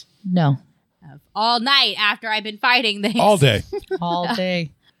watch? No. All night after I've been fighting things. All day. All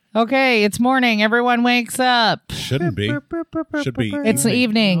day. Okay, it's morning. Everyone wakes up. Shouldn't be. Should be. It's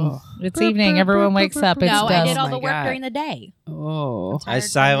evening. It's evening. Everyone wakes up. It's No, I did dusk. all Oh the my work God. during the day. Oh, I Tired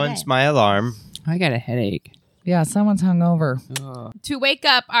silence from the day. my alarm. I got a headache. Yeah, someone's hungover. Oh. To wake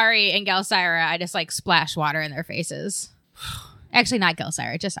up Ari and Gelsira, I just like splash water in their faces. Actually, not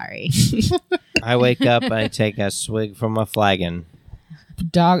Gelsira, just Ari. I wake up, I take a swig from a flagon.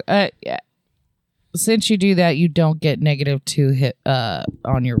 Dog. Yeah. Since you do that, you don't get -2 hit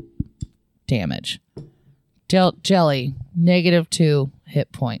on your damage. Jelly -2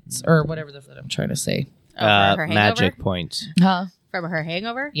 hit points or whatever the I'm trying to say. Oh, for her hangover? Magic points. Huh? From her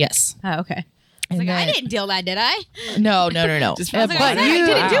hangover? Yes. Oh, okay. I was And like, I then- didn't deal that, did I? No. Just I was like, I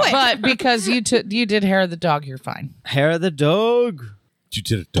didn't do it. But because you did hair of the dog, you're fine. Hair of the dog. You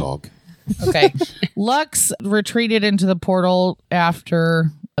did a dog. Okay. Lux retreated into the portal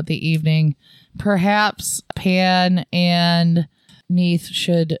after the evening. Perhaps Pan and Neath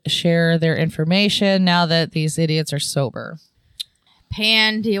should share their information now that these idiots are sober.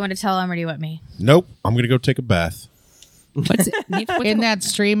 Pan, do you want to tell him or do you want me? Nope. I'm going to go take a bath. What's it? Neith, In that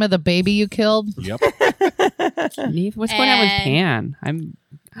stream of the baby you killed? Yep. Neith, what's going on with And Pan? I'm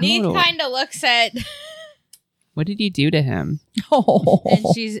a Neath little- kind of looks at, What did you do to him? Oh. and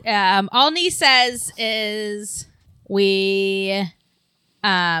she's, all Neath says is, we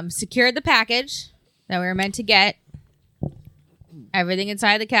secured the package that we were meant to get. Everything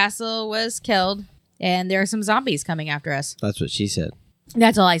inside the castle was killed, and there are some zombies coming after us. That's what she said.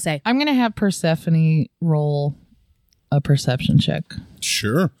 That's all I say. I'm going to have Persephone roll a perception check.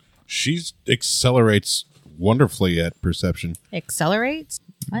 Sure. She accelerates wonderfully at perception. Accelerates?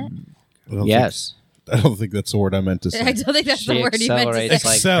 What? I don't Yes. Think, I don't think that's the word I meant to I say. don't think that's the She word you meant to say. accelerates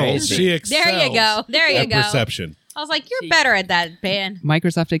like Excels. crazy. She excels. There you go. There you at go. Perception. I was like, you're better at that, Pan.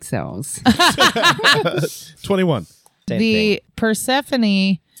 Microsoft excels. 21. Same The thing.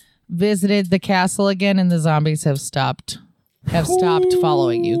 Persephone visited the castle again, and the zombies have stopped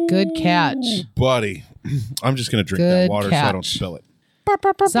following you. Good catch. Buddy. I'm just going to drink Good that water so I don't catch. spill it.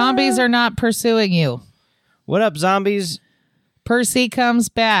 Zombies are not pursuing you. What up, zombies? Percy comes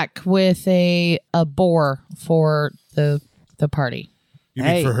back with a boar for the party. You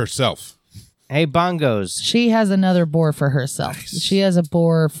Hey. mean for herself? Hey, bongos. She has another boar for herself. Nice. She has a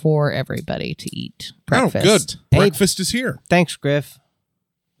boar for everybody to eat breakfast. Oh, good. Hey. Breakfast is here. Thanks, Griff.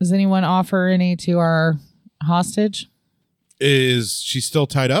 Does anyone offer any to our hostage? Is she still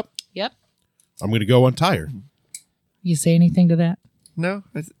tied up? Yep. I'm going to go untie her. You say anything to that? No.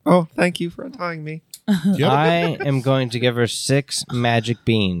 Oh, thank you for untying me. Yep. I am going to give her 6 magic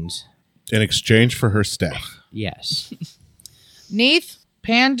beans. In exchange for her staff. Yes. Neath,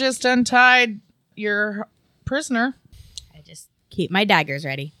 Pan just untied your prisoner. I just keep my daggers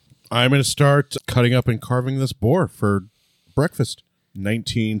ready. I'm going to start cutting up and carving this boar for breakfast.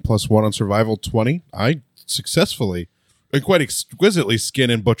 19 plus 1 on survival, 20. I successfully and quite exquisitely skin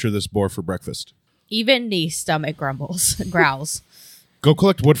and butcher this boar for breakfast. Even the stomach growls. Go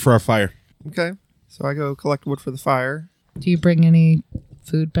collect wood for our fire. Okay. So I go collect wood for the fire. Do you bring any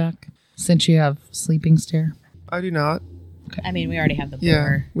food back since you have sleeping stare? I do not. I mean, we already have the boar.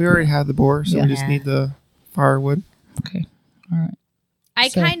 Yeah. We already have the boar, so we just Yeah. need the firewood. Okay. All right. I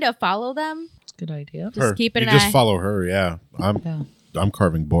So- kind of follow them. That's a good idea. Just keep an you eye. just follow her, yeah. I'm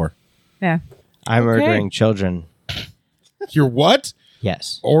carving boar. Yeah. I'm Okay. murdering children. You're what?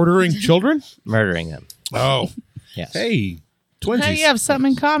 Yes. Ordering children? Murdering them. Oh. Yes. Hey. Twinsies. Hey, you have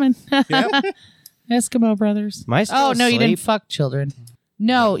something in common. Yep. Eskimo brothers. Am I still Oh, no, you didn't asleep? fuck children.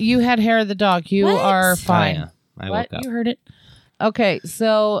 No, you had hair of the dog. You What? are Oh, fine. yeah. I What? woke up. You heard it. Okay,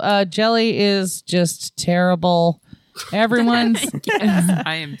 so Jelly is just terrible. Everyone's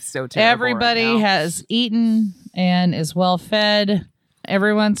I am so terrible. everybody right now. has eaten and is well fed.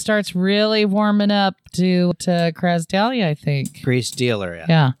 Everyone starts really warming up to Krasdalia, I think. Grease dealer. Yeah.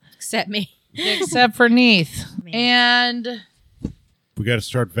 Yeah. Except me. Except for Neath. Me. And We got to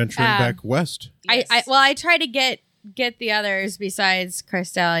start venturing back west. I try to get the others besides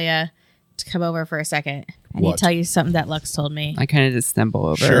Crystalia to come over for a second. I need What? to tell you something that Lux told me. I kind of just stumble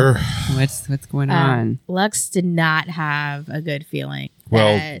over. Sure. What's going on? Lux did not have a good feeling.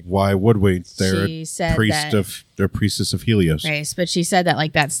 Well, that why would we? They're she said they're priestess of Helios. race, but she said that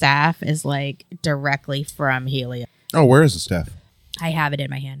like that staff is like directly from Helios. Oh, where is the staff? I have it in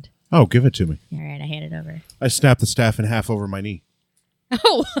my hand. Oh, give it to me. All right, I hand it over. I snap the staff in half over my knee.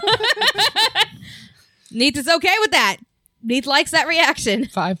 Oh, Neith is okay with that. Neith likes that reaction.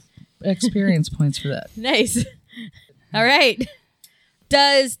 5 experience points for that. Nice. All right.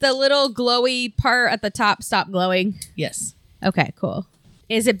 Does the little glowy part at the top stop glowing? Yes. Okay, cool.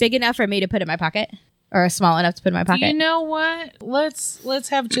 Is it big enough for me to put in my pocket? Or small enough to put in my pocket? You know what? Let's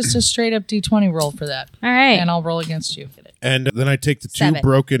have just a straight up D20 roll for that. All right. And I'll roll against you. And then I take the 2 7.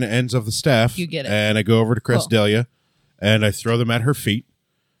 broken ends of the staff. You get it. And I go over to Crestelia and I throw them at her feet.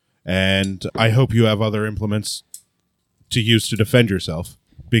 And I hope you have other implements to use to defend yourself,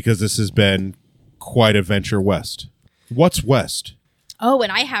 because this has been quite a venture west. What's west? Oh,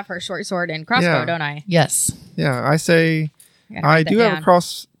 and I have her short sword and crossbow, Yeah. don't I? Yes. Yeah, I say gotta I write do that have down. a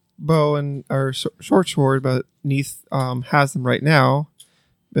crossbow and or short sword, but Neath has them right now.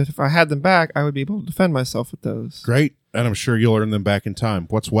 But if I had them back, I would be able to defend myself with those. Great. And I'm sure you'll earn them back in time.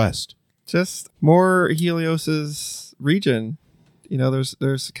 What's west? Just more Helios's region. You know,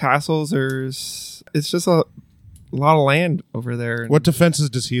 there's castles. It's just a lot of land over there. What defenses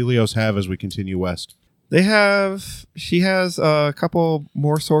does Helios have as we continue west? She has a couple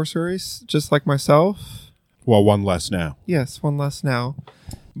more sorceries, just like myself. Well, one less now. Yes, one less now.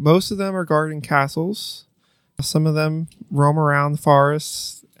 Most of them are guarding castles. Some of them roam around the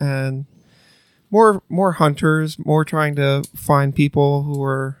forests, and more hunters, more trying to find people who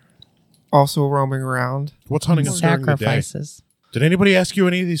are also roaming around. What's hunting us during the day? Sacrifices. Did anybody ask you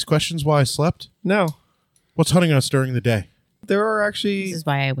any of these questions while I slept? No, What's hunting us during the day? there are This actually is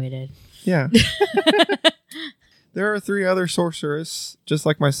why I waited. yeah. There are 3 other sorcerers, just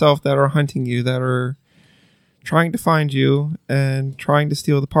like myself, that are hunting you, that are trying to find you and trying to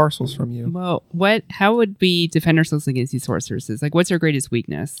steal the parcels from you. Well, how would we defend ourselves against these sorceresses? Like, what's our greatest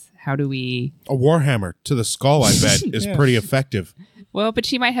weakness? How do we? A warhammer to the skull, I bet, is Yeah. pretty effective. Well, but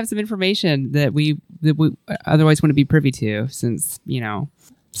she might have some information that we otherwise wouldn't be privy to, since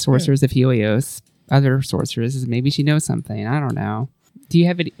sorcerers of Helios, other sorceresses. Maybe she knows something. I don't know. Do you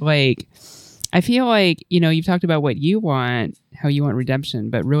have it? Like, I feel like you've talked about what you want, how you want redemption,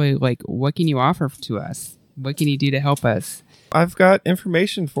 but really, like, what can you offer to us? What can you do to help us? I've got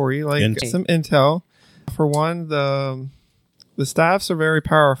information for you, like Intel. some intel. For one, the staffs are very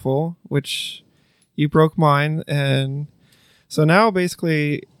powerful, which you broke mine, and so now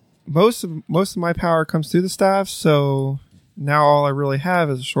basically most of my power comes through the staffs. So now all I really have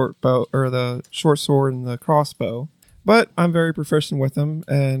is a short bow, or the short sword and the crossbow. But I'm very proficient with them,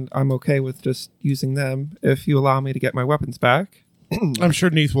 and I'm okay with just using them if you allow me to get my weapons back. I'm sure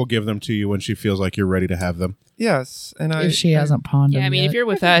Neith will give them to you when she feels like you're ready to have them. Yes, and If she hasn't pawned Yeah, them I mean, yet. if you're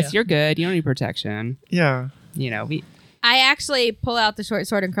with us, you're good. You don't need protection. Yeah. You know, we. I actually pull out the short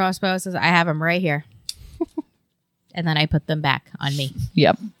sword and crossbow. Says I have them right here, and then I put them back on me.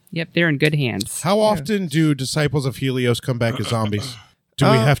 Yep. Yep, they're in good hands. How often do disciples of Helios come back as zombies? Do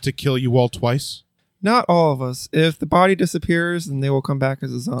we have to kill you all twice? Not all of us. If the body disappears, then they will come back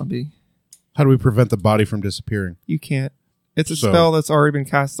as a zombie. How do we prevent the body from disappearing? You can't. It's a So- spell that's already been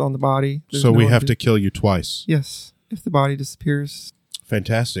cast on the body. There's So no we one have to kill you twice. Yes. If the body disappears.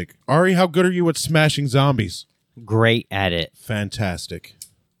 Fantastic. Ari, how good are you at smashing zombies? Great at it. Fantastic.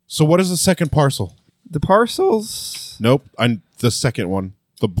 So what is the second parcel? The parcels. Nope, the second one.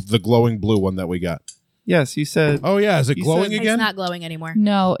 The glowing blue one that we got. Yes, you said. Oh yeah, is it You glowing said- again? It's not glowing anymore.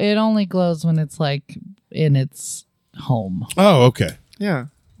 No, it only glows when it's like in its home. Oh, okay. Yeah.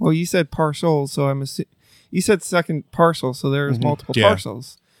 Well, you said parcels, so you said second parcel, so there's multiple Yeah.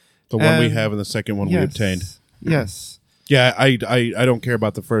 parcels. The one we And- have and the second one we Yes. obtained. Yes. Yeah, I don't care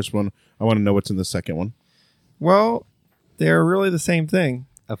about the first one. I want to know what's in the second one. Well, they're really the same thing.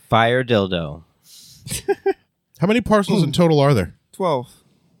 A fire dildo. How many parcels in total are there? 12.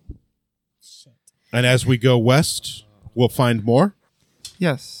 And as we go west, we'll find more?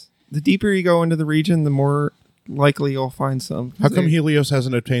 Yes. The deeper you go into the region, the more likely you'll find some. How come Helios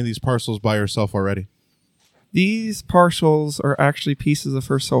hasn't obtained these parcels by herself already? These parcels are actually pieces of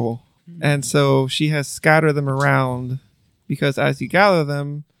her soul. And so she has scattered them around because as you gather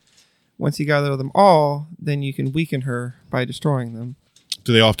them, once you gather them all, then you can weaken her by destroying them.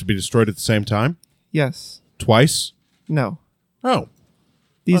 Do they all have to be destroyed at the same time? Yes. Twice? No. Oh.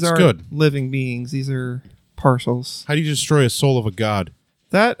 These That's aren't good. living beings. These are parcels. How do you destroy a soul of a god?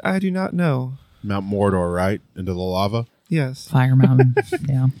 That I do not know. Mount Mordor, right? Into the lava? Yes. Fire Mountain.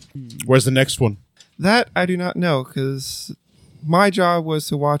 Yeah. Where's the next one? That I do not know because my job was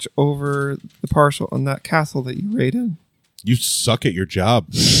to watch over the parcel on that castle that you raided. You suck at your job.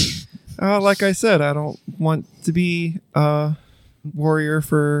 Like I said, I don't want to be a warrior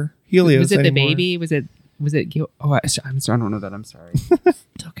for Helios Was it the anymore. baby? Was it? Oh, I'm sorry. I don't know that. I'm sorry.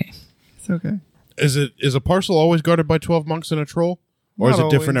 It's okay. It's okay. Is a parcel always guarded by 12 monks and a troll? Or is it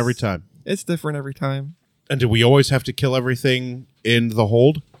Not different always. every time? It's different every time. And do we always have to kill everything in the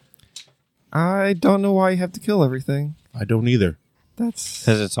hold? I don't know why you have to kill everything. I don't either. That's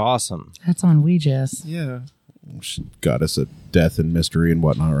Because it's awesome. That's on Ouija's yeah. She got us a death and mystery and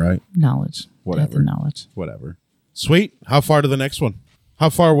whatnot, right? knowledge. Whatever. Death and knowledge. Whatever. Sweet. How far to the next one? How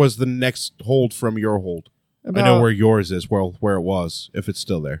far was the next hold from your hold? I know About- where yours is, where it was, if it's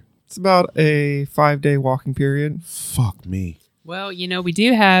still there. It's about a 5-day walking period. Fuck me. Well, you know, we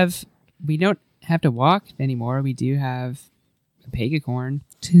don't have to walk anymore. We do have a pegacorn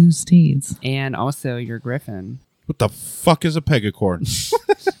 2 steeds. and also your griffin. What the fuck is a pegacorn?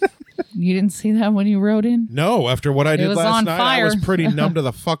 You didn't see that when you rode in? No, after what I did was last on night, I fire. was pretty numb to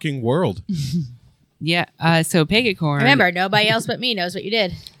the fucking world. Yeah. So pegacorn. Remember, nobody else but me knows what you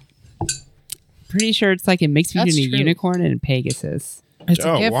did. Pretty sure it's like a mix between That's a true. unicorn and a pegasus. It's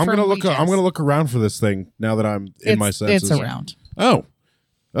a Oh, gift well, I'm from gonna look. I'm Ouija's. gonna look around for this thing now that I'm in my senses. It's around.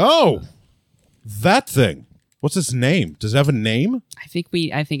 Oh, that thing. What's its name? Does it have a name? I think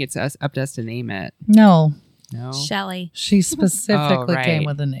it's up to us to name it. No, No. Shelly. she specifically right. came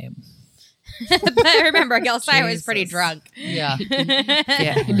with a name. But remember, Gelsira was pretty Jesus. drunk. Yeah.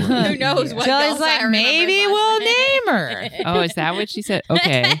 Yeah. Who knows what Jell's Gelsira like, maybe remembers we'll last night. name her. Oh, is that what she said?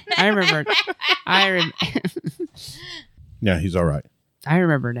 Okay. I remember. Yeah, he's all right. I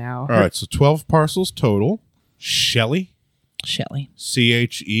remember now. All right, so 12 parcels total. Shelly, Shelly.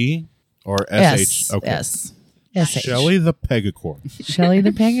 CHE or SH? S. Okay. S. S-H. Shelly the Pegacorn. Shelly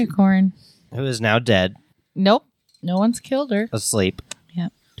the Pegacorn. Who is now dead, Nope. No one's killed her. asleep.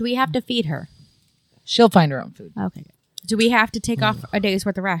 Do we have to feed her? She'll find her own food. Okay. Do we have to take off a day's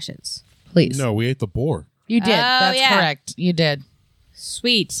worth of rations? Please. No, we ate the boar. You did. Oh, That's yeah. correct. You did.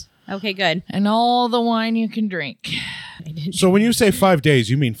 Sweet. Okay, good. And all the wine you can drink. So when you say 5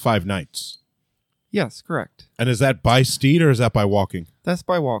 days, you mean 5 nights. Yes, correct. And is that by steed or is that by walking? That's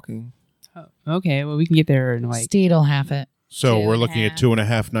by walking. Okay. Well, we can get there in like. Steed will have it. So Two we're and a looking at half.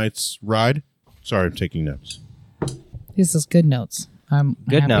 2.5 nights ride. Sorry, I'm taking notes. This is good notes. I'm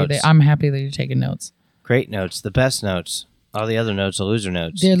Good happy notes. I'm happy that you're taking notes. Great notes, the best notes. All the other notes are loser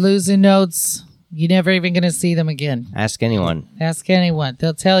notes. They're losing notes. You're never even going to see them again. Ask anyone. Ask anyone.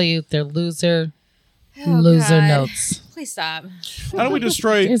 They'll tell you they're loser Oh, God. notes. notes. Please stop. How do we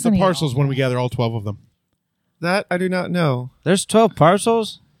destroy the Isn't he parcels when we gather all 12 of them? That I do not know. There's 12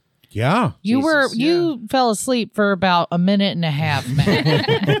 parcels? Yeah. You fell asleep for about a minute and a half,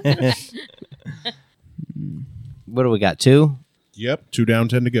 Matt. What do we got? 2? Yep. 2 down,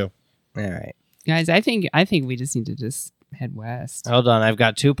 10 to go. All right. Guys, I think we just need to just head west. Hold on. I've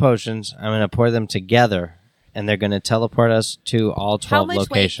got 2 potions. I'm going to pour them together, and they're going to teleport us to all 12 How much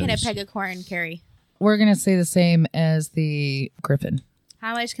locations. weight can a pegacorn carry? We're gonna say the same as the griffin.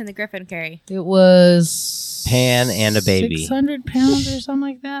 How much can the griffin carry? It was Pan and a baby. 600 pounds or something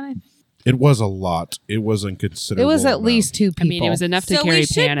like that. I think. It was a lot. It wasn't considerable. It was at amount. least 2 people. I mean, it was enough to So carry we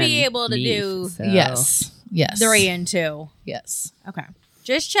should Pan be and able to Neith, do- so- Yes. 3 and 2. Yes. Okay.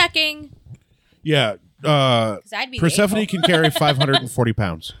 Just checking. Yeah. 'Cause I'd be Persephone able. can carry 540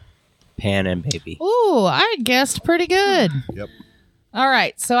 pounds. Pan and baby. Ooh, I guessed pretty good. Yep. All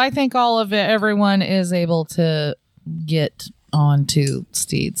right, so I think everyone is able to get onto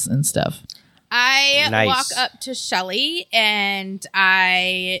steeds and stuff. I Nice. walk up to Shelly and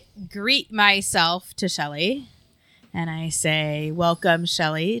I greet myself to Shelly and I say, "Welcome,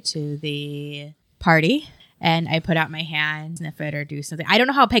 Shelly, to the party." And I put out my hand, sniff it, or do something. I don't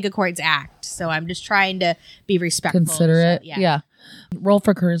know how pegacorns act, so I'm just trying to be respectful. Considerate. So, Yeah. Roll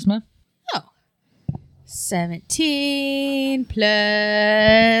for charisma. Oh. 17 plus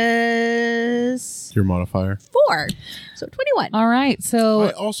Your modifier. 4. So 21. All right, I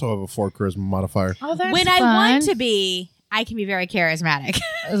so also have a 4 charisma modifier. oh, that's When I want to be, I can be very charismatic.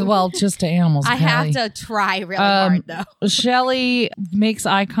 as well, just to animals. I have apparently. to try really hard, though. Shelly makes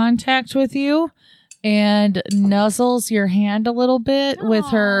eye contact with you and nuzzles your hand a little bit with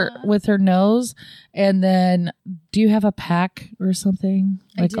her nose, and then do you have a pack or something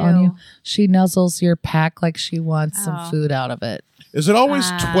I like on do. you? She nuzzles your pack like she wants some Oh. food out of it. Is it always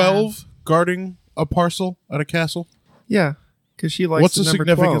 12 guarding a parcel at a castle? Yeah, because she likes What's the the number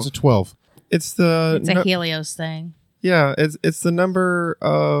significance 12. of 12? It's the It's a Helios thing. yeah, it's the number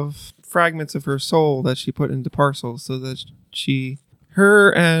of fragments of her soul that she put into parcels, so that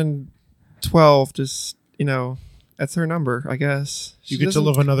her and 12 just that's her number, I guess. You get to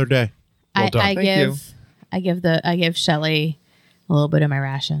live another day. Well done. I Thank give Shelly a little bit of my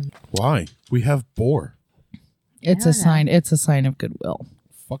ration. Why? We have boar. It's a sign. It's a sign of goodwill.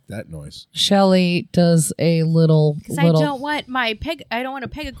 Fuck that noise. Shelly does a little. Because I don't want I don't want a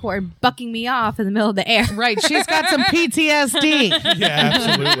pegacorn bucking me off in the middle of the air. Right, she's got some PTSD. Yeah,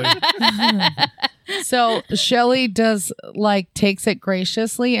 absolutely. So Shelly does takes it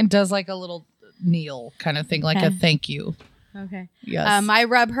graciously and does like a little kneel kind of thing, like a Okay. thank you. Okay. Yes. I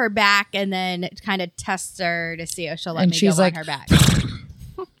rub her back and then kind of test her to see if she'll let And me she's go like- on her back.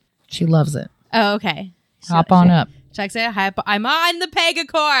 She loves it. Oh, okay. Hop on up. Should I say I'm on the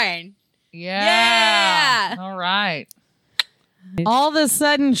pegacorn? Yeah. All right. All of a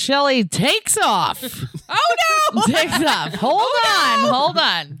sudden, Shelly takes off. Oh no! Takes off. Hold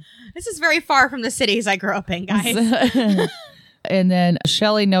on. This is very far from the cities I grew up in, guys. And then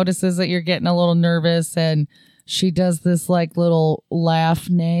Shelly notices that you're getting a little nervous, and she does this little laugh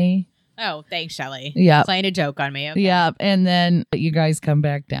neigh. Oh, thanks, Shelly. Yeah. Playing a joke on me. Okay. Yeah. And then you guys come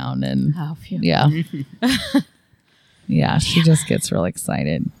back down, and Oh, phew. yeah. Yeah, she just gets real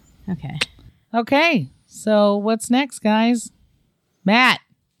excited. Okay. Okay. So what's next, guys? Matt.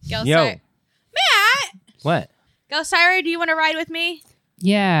 Go, Yo. Matt! What? Go, Syra, do you want to ride with me?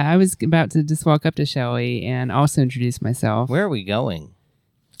 Yeah, I was about to just walk up to Shelly and also introduce myself. Where are we going?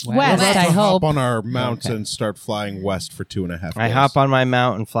 West, We're I about to hope. hop on our mounts and start flying west for 2.5 days. I hop on my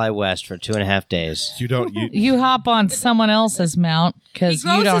mount and fly west for 2.5 days. You don't. You, You hop on someone else's mount He because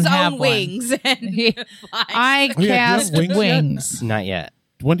grows you don't his have own one. wings and He- flies. I Oh, yeah, do you have cast wings yet? wings. Not yet.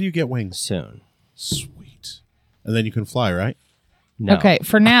 when do you get wings? Soon. Sweet. And then you can fly, right? No. Okay,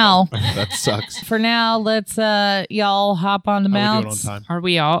 for now, That sucks. let's y'all hop on the How are we doing on mounts. time? Are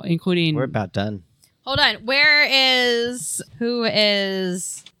we all, including We're about done. Hold on.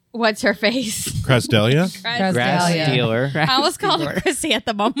 What's her face? Crasdelia? Grass Dahlia. dealer. I almost called her Chrissy at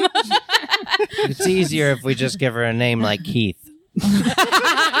the moment. It's easier if we just give her a name like Keith.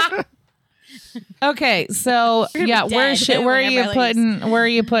 Okay, so yeah, be where dead is she, where are whenever you I leave. putting where are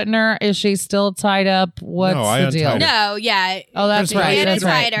you putting her? Is she still tied up? What's No, I the deal? untied her. No, yeah. Oh, that's Crasdelia right. Get That's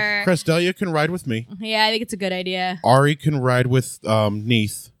right. inside her. Crasdelia can ride with me. Yeah, I think it's a good idea. Ari can ride with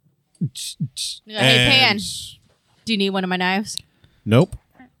Neith. Hey, Pan, And- do you need one of my knives? Nope.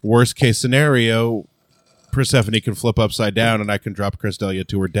 Worst case scenario, Persephone can flip upside down and I can drop Crasdelia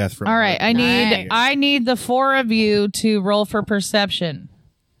to her death from All right, Nice. I need the 4 of you to roll for perception.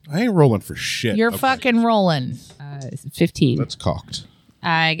 I ain't rolling for shit. You're Okay. fucking rolling. 15? That's cocked.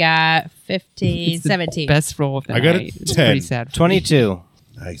 I got 15, It's the 17. Best roll of the I got a night. It's 10. pretty sad. 22.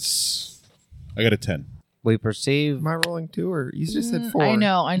 Nice. I got a 10. We perceive. Am I rolling 2 or you just said 4? I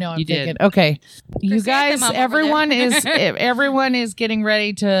know. I'm You did. thinking. Okay, you guys, Chrysanthemum over everyone is getting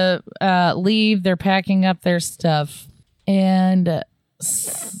ready to leave. They're packing up their stuff, and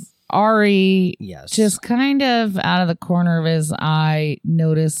Ari Yes. just kind of out of the corner of his eye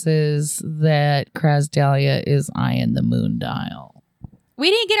notices that Krasdalia is eyeing the moon dial. We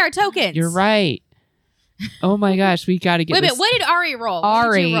didn't get our tokens. You're right. Oh my gosh, we got to get Wait a this. minute. What did Ari roll? What did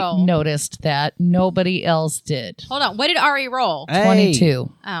Ari you roll? noticed that. Nobody else did. Hold on. What did Ari roll? Hey,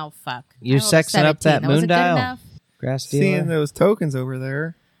 22. Oh, fuck. You're I rolled sexing up 17. that Was moon it good dial? enough? Grass Seeing dealer. those tokens over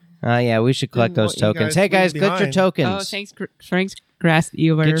there. Yeah, we should collect Didn't those want you tokens. guys Hey guys, leave get your behind. tokens. Oh, thanks, Grass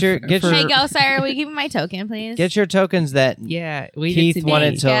Dealer. Get your- Hey, go, Sire. Will you give me my token, please? Get your tokens that Yeah, we Keith did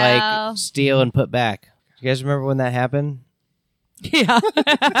wanted to Thank like you. steal and put back. You guys remember when that happened? Yeah.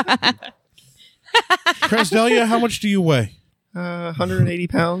 Krasdalia, how much do you weigh? 180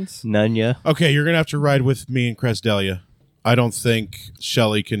 pounds. Nunya. Okay, you're gonna have to ride with me and Krasdalia. I don't think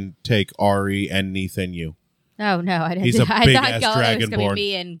Shelly can take Ari and Neith and you. Oh, no. I didn't. He's a I big-ass thought it was going to dragonborn. be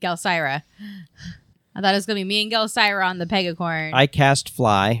me and Gelsira. I thought it was going to be me and Gelsira on the Pegacorn. I cast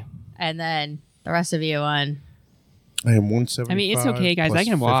fly. And then the rest of you on. I am 175. I mean, it's okay, guys. plus I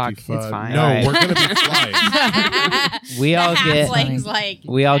can walk. It's 55. fine. No, All right. we're gonna be flying. We all get Halflings, like,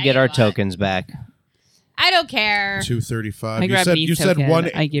 we all get our tokens. tokens back. I don't care. 235. I You grabbed said Neith's you said token.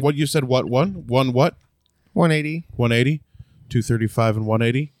 one. I give- What you said? What one? One what? 180. 180. 235 and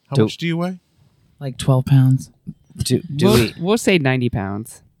 180. How Do- much do you weigh? Like 12 pounds. Do We'll say 90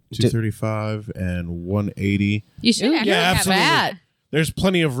 pounds. 235 and 180. You should Ooh, actually yeah, have absolutely. that. There's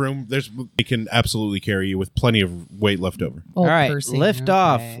plenty of room. They can absolutely carry you with plenty of weight left over. Old all right, Percy. lift Okay.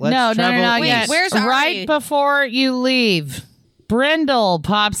 off. Let's No, travel not Wait, yet. east. where's Ari? Right before you leave, Brindle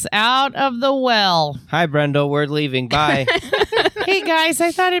pops out of the well. Hi, Brendel. We're leaving. Bye. Hey guys,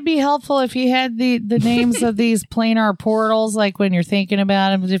 I thought it'd be helpful if you had the names of these planar portals, like when you're thinking about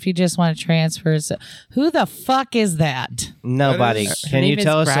them, if you just want to transfer. So, who the fuck is that? Nobody. That is- Can you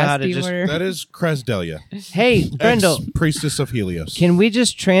tell us how to just? That is Krasdalia, Hey, Brendel. priestess of Helios. Can we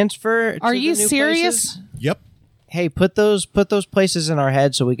just transfer? Are to you the new serious? places? Yep. Hey, put those places in our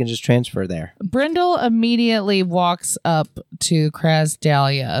head so we can just transfer there Brindle immediately walks up to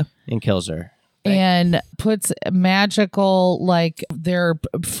Krasdalia and kills her. and puts magical, like their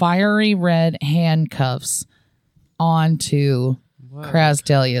fiery red handcuffs onto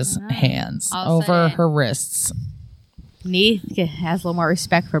Krasdalia's hands I'll over say- her wrists. Neith has a little more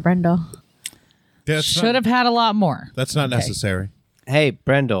respect for Brendel. Should have had a lot more. That's not necessary. Hey,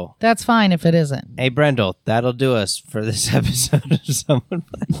 Brendel. That's fine if it isn't. Hey, Brendel. That'll do us for this episode of Someone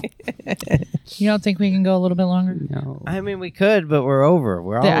Play. You don't think we can go a little bit longer? No. I mean, we could, but we're over.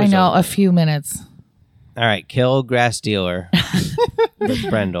 We're always I know, over. a few minutes. All right, kill Grass Dealer with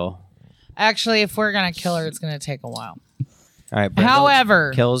Brendel. Actually, if we're going to kill her, it's going to take a while. All right, Brendel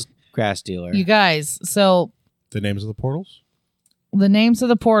However, kills Grass Dealer. you guys, so The names of the portals. the names of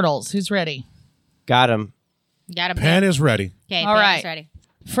the portals. Who's ready? Got him. Got him. Pan is ready. Okay, All Pan's right. ready.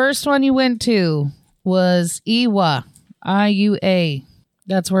 First one you went to was Iwa, IUA.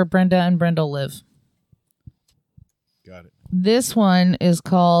 That's where Brenda and Brendel live. Got it. This one is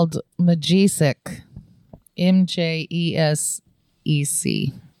called Majesic, MJESEC.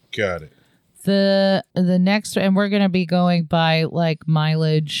 Got it. The next, and we're gonna be going by like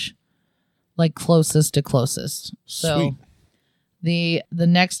mileage, like closest to closest. So Sweet. the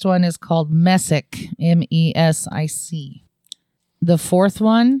next one is called Mesic, MESIC. The fourth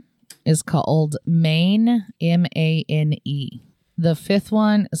one is called Maine, MANE. The fifth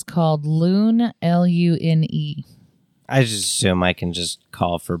one is called Lune, LUNE. I just assume I can just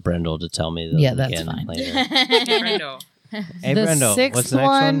call for Brendel to tell me. Yeah, that's again fine. Later. Brendel. Hey, The Brendel. sixth What's the next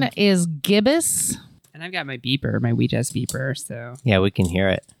one is Gibbous. And I've got my beeper, my Ouija's beeper. So Yeah, we can hear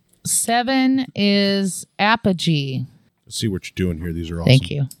it. 7 is Apogee. Let's see what you're doing here. These are awesome. Thank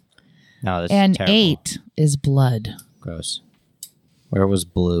you. No, this And is terrible. 8 is Blood. Gross. Where was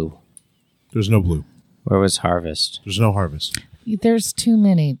Blue? There's no blue. Where was Harvest? There's no harvest. There's too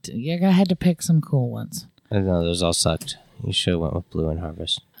many. I had to pick some cool ones. I don't know. Those all sucked. You should have went with Blue and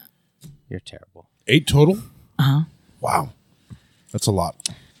Harvest. You're terrible. 8 total. Uh-huh. Wow, that's a lot.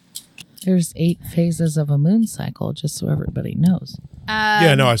 There's 8 phases of a moon cycle, just so everybody knows.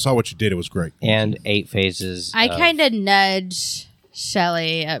 Yeah, no, I saw what you did. It was great. And 8 phases. I of- kind of nudge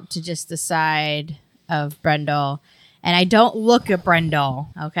Shelly up to just the side of Brendel, and I don't look at Brendel.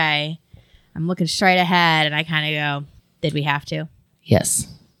 Okay, I'm looking straight ahead, and I kind of go, "Did we have to?" Yes.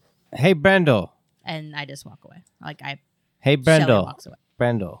 Hey, Brendel. And I just walk away. Like I, Hey, Shelly Brendel. walks away.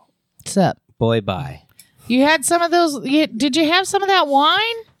 Brendel. What's up? Boy, bye. You had some of those. Did you have some of that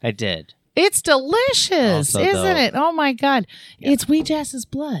wine? I did. It's delicious, Also isn't dope. it? Oh my God. It's Weejass's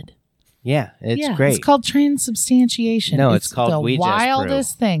blood. Yeah, it's yeah, great. It's called transubstantiation. No, it's called the Weejass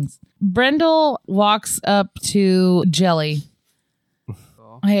wildest things. Brendel walks up to Jelly.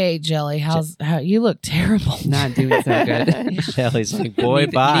 Hey, Jelly, how you look terrible. Not doing so good. Shelly's like, boy,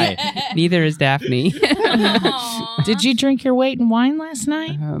 bye. Neither is Daphne. Did you drink your weight in wine last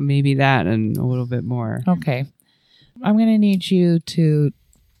night? Maybe that and a little bit more. Okay. I'm going to need you to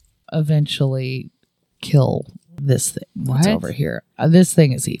eventually kill this thing that's What? over here. This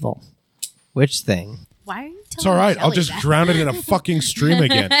thing is evil. Which thing? Why are you telling It's all right. I'll Shelly just that? drown it in a fucking stream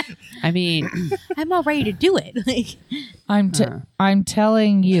again. I mean, I'm all ready to do it. Like, I'm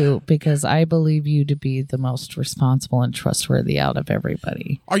telling you because I believe you to be the most responsible and trustworthy out of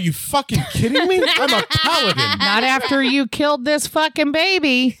everybody. Are you fucking kidding me? I'm a paladin. Not after you killed this fucking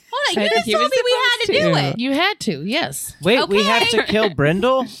baby. what? But You just he told was me we had to do supposed it. to. You had to, yes. Wait, we have to kill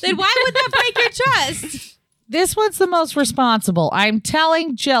Brindle? Then why would that break your trust? This one's the most responsible. I'm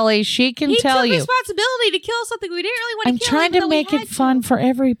telling Jelly, she can He tell took you. responsibility to kill something we didn't really want to I'm kill. trying even to though we make it had to. fun for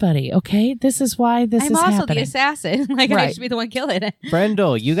everybody, okay? This is why this I'm is also happening. the assassin. Like I Right. should be the one killing it.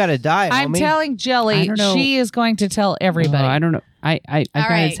 Brindle, you gotta die, I'm homie. telling I Jelly, don't know. she is going to tell everybody. I don't know. I've All got to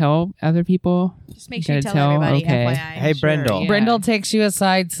right. tell other people. Just make sure you Gotta tell tell? everybody. Okay. FYI. Hey, Brindle. Yeah. Brindle takes you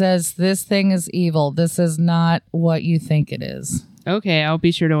aside, says, "This thing is evil. This is not what you think it is." Okay, I'll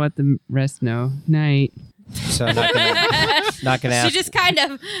be sure to let the rest know. Night. So not gonna She ask. just kind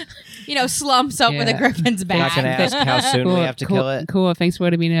of, slumps over the Yeah. griffin's back. Not gonna ask how soon we have to cool, kill it. Cool. Thanks for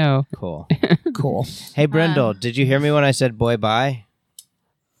letting me know. Cool. Cool. Hey, Brindle, did you hear me when I said boy bye?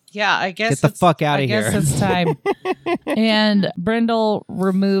 Yeah, I guess Get the fuck outta I here. guess it's time. And Brindle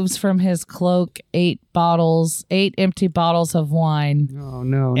removes from his cloak 8 empty bottles of wine Oh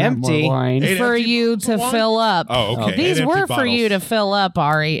no, Empty? not more wine. Eight for empty you bottles to of wine? fill up. Oh, okay. These 8 empty were for you to bottles. fill up,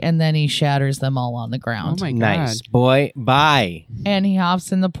 Ari, and then he shatters them all on the Oh ground. my god. Nice. Boy, bye. And he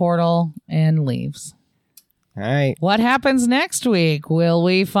hops in the portal and leaves. All right. What happens next week? Will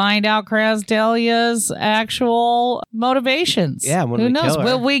we find out Krasdelia's actual motivations? Yeah, when who we knows? kill her.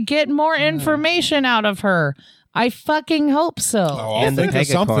 Will we get more information out of her? I fucking hope so. Oh, I'll And the think of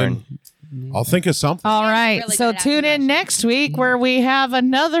something. pegacorn. I'll think of something. All right, really so good at tune in asking next week where we have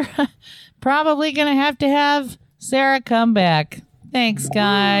another. Probably gonna have to have Sarah come back. Thanks,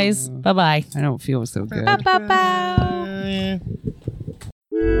 guys. Bye bye. I don't feel so good. Ba-ba-bow.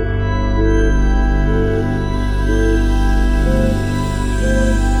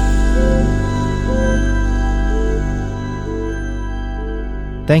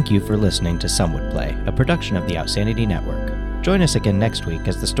 Thank you for listening to Some Would Play, a production of the Outsanity Network. Join us again next week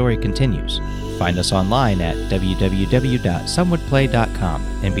as the story continues. Find us online at www.somewouldplay.com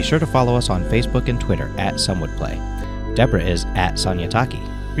and be sure to follow us on Facebook and Twitter at SomeWouldPlay. Deborah is at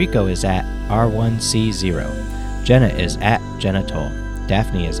Sonyataki. Rico is at R1C0. Jenna is at Jenatol.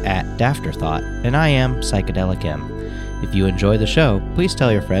 Daphne is at Dafterthought. And I am Psychedelic M. If you enjoy the show, please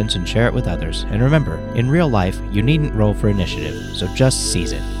tell your friends and share it with others. And remember, in real life, you needn't roll for initiative, so just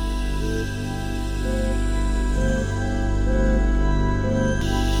seize it.